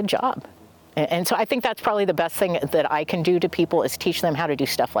a really good job. And so I think that's probably the best thing that I can do to people is teach them how to do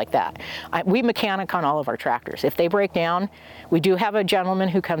stuff like that. We mechanic on all of our tractors. If they break down, we do have a gentleman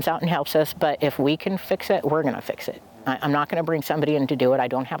who comes out and helps us, but if we can fix it, we're going to fix it. I'm not going to bring somebody in to do it. I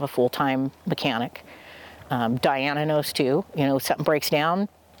don't have a full-time mechanic. Diana knows too. You know, something breaks down,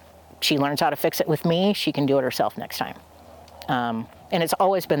 she learns how to fix it with me. She can do it herself next time. And it's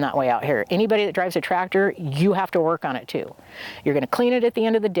always been that way out here. Anybody that drives a tractor, you have to work on it too. You're gonna clean it at the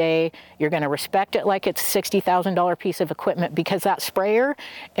end of the day. You're gonna respect it like it's a $60,000 piece of equipment, because that sprayer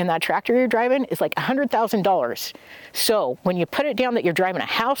and that tractor you're driving is like $100,000. So when you put it down that you're driving a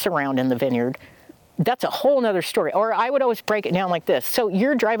house around in the vineyard, that's a whole nother story. Or I would always break it down like this. So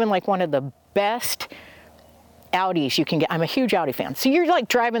you're driving like one of the best Audis you can get. I'm a huge Audi fan. So you're like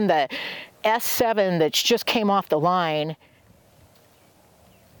driving the S7 that just came off the line.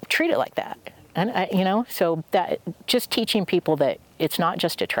 Treat it like that. And you know, so that just teaching people that it's not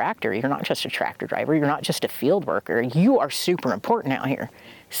just a tractor. You're not just a tractor driver. You're not just a field worker. You are super important out here.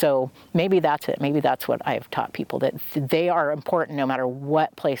 So maybe that's it. Maybe that's what I've taught people, that they are important no matter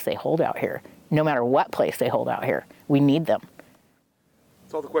what place they hold out here. No matter what place they hold out here, we need them.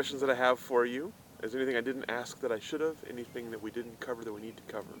 That's all the questions that I have for you. Is there anything I didn't ask that I should have? Anything that we didn't cover that we need to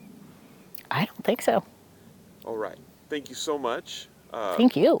cover? I don't think so. All right. Thank you so much.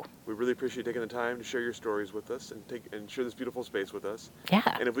 Thank you. We really appreciate taking the time to share your stories with us and share this beautiful space with us. Yeah.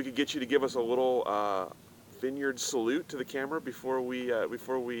 And if we could get you to give us a little vineyard salute to the camera before we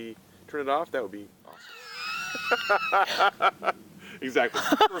turn it off, that would be awesome. Exactly.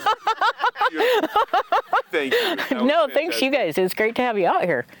 Thank you. No, thanks you guys. It's great to have you out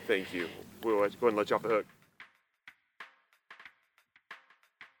here. Thank you. We'll go ahead and let you off the hook.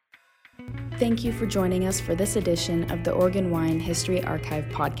 Thank you for joining us for this edition of the Oregon Wine History Archive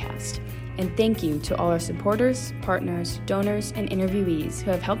podcast. And thank you to all our supporters, partners, donors, and interviewees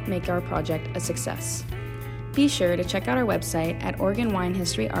who have helped make our project a success. Be sure to check out our website at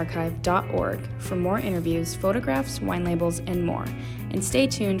OregonWineHistoryArchive.org for more interviews, photographs, wine labels, and more. And stay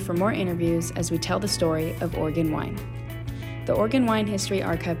tuned for more interviews as we tell the story of Oregon wine. The Oregon Wine History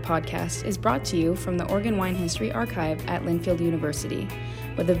Archive podcast is brought to you from the Oregon Wine History Archive at Linfield University,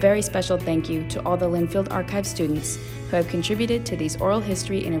 with a very special thank you to all the Linfield Archive students who have contributed to these oral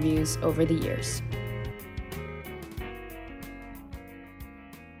history interviews over the years.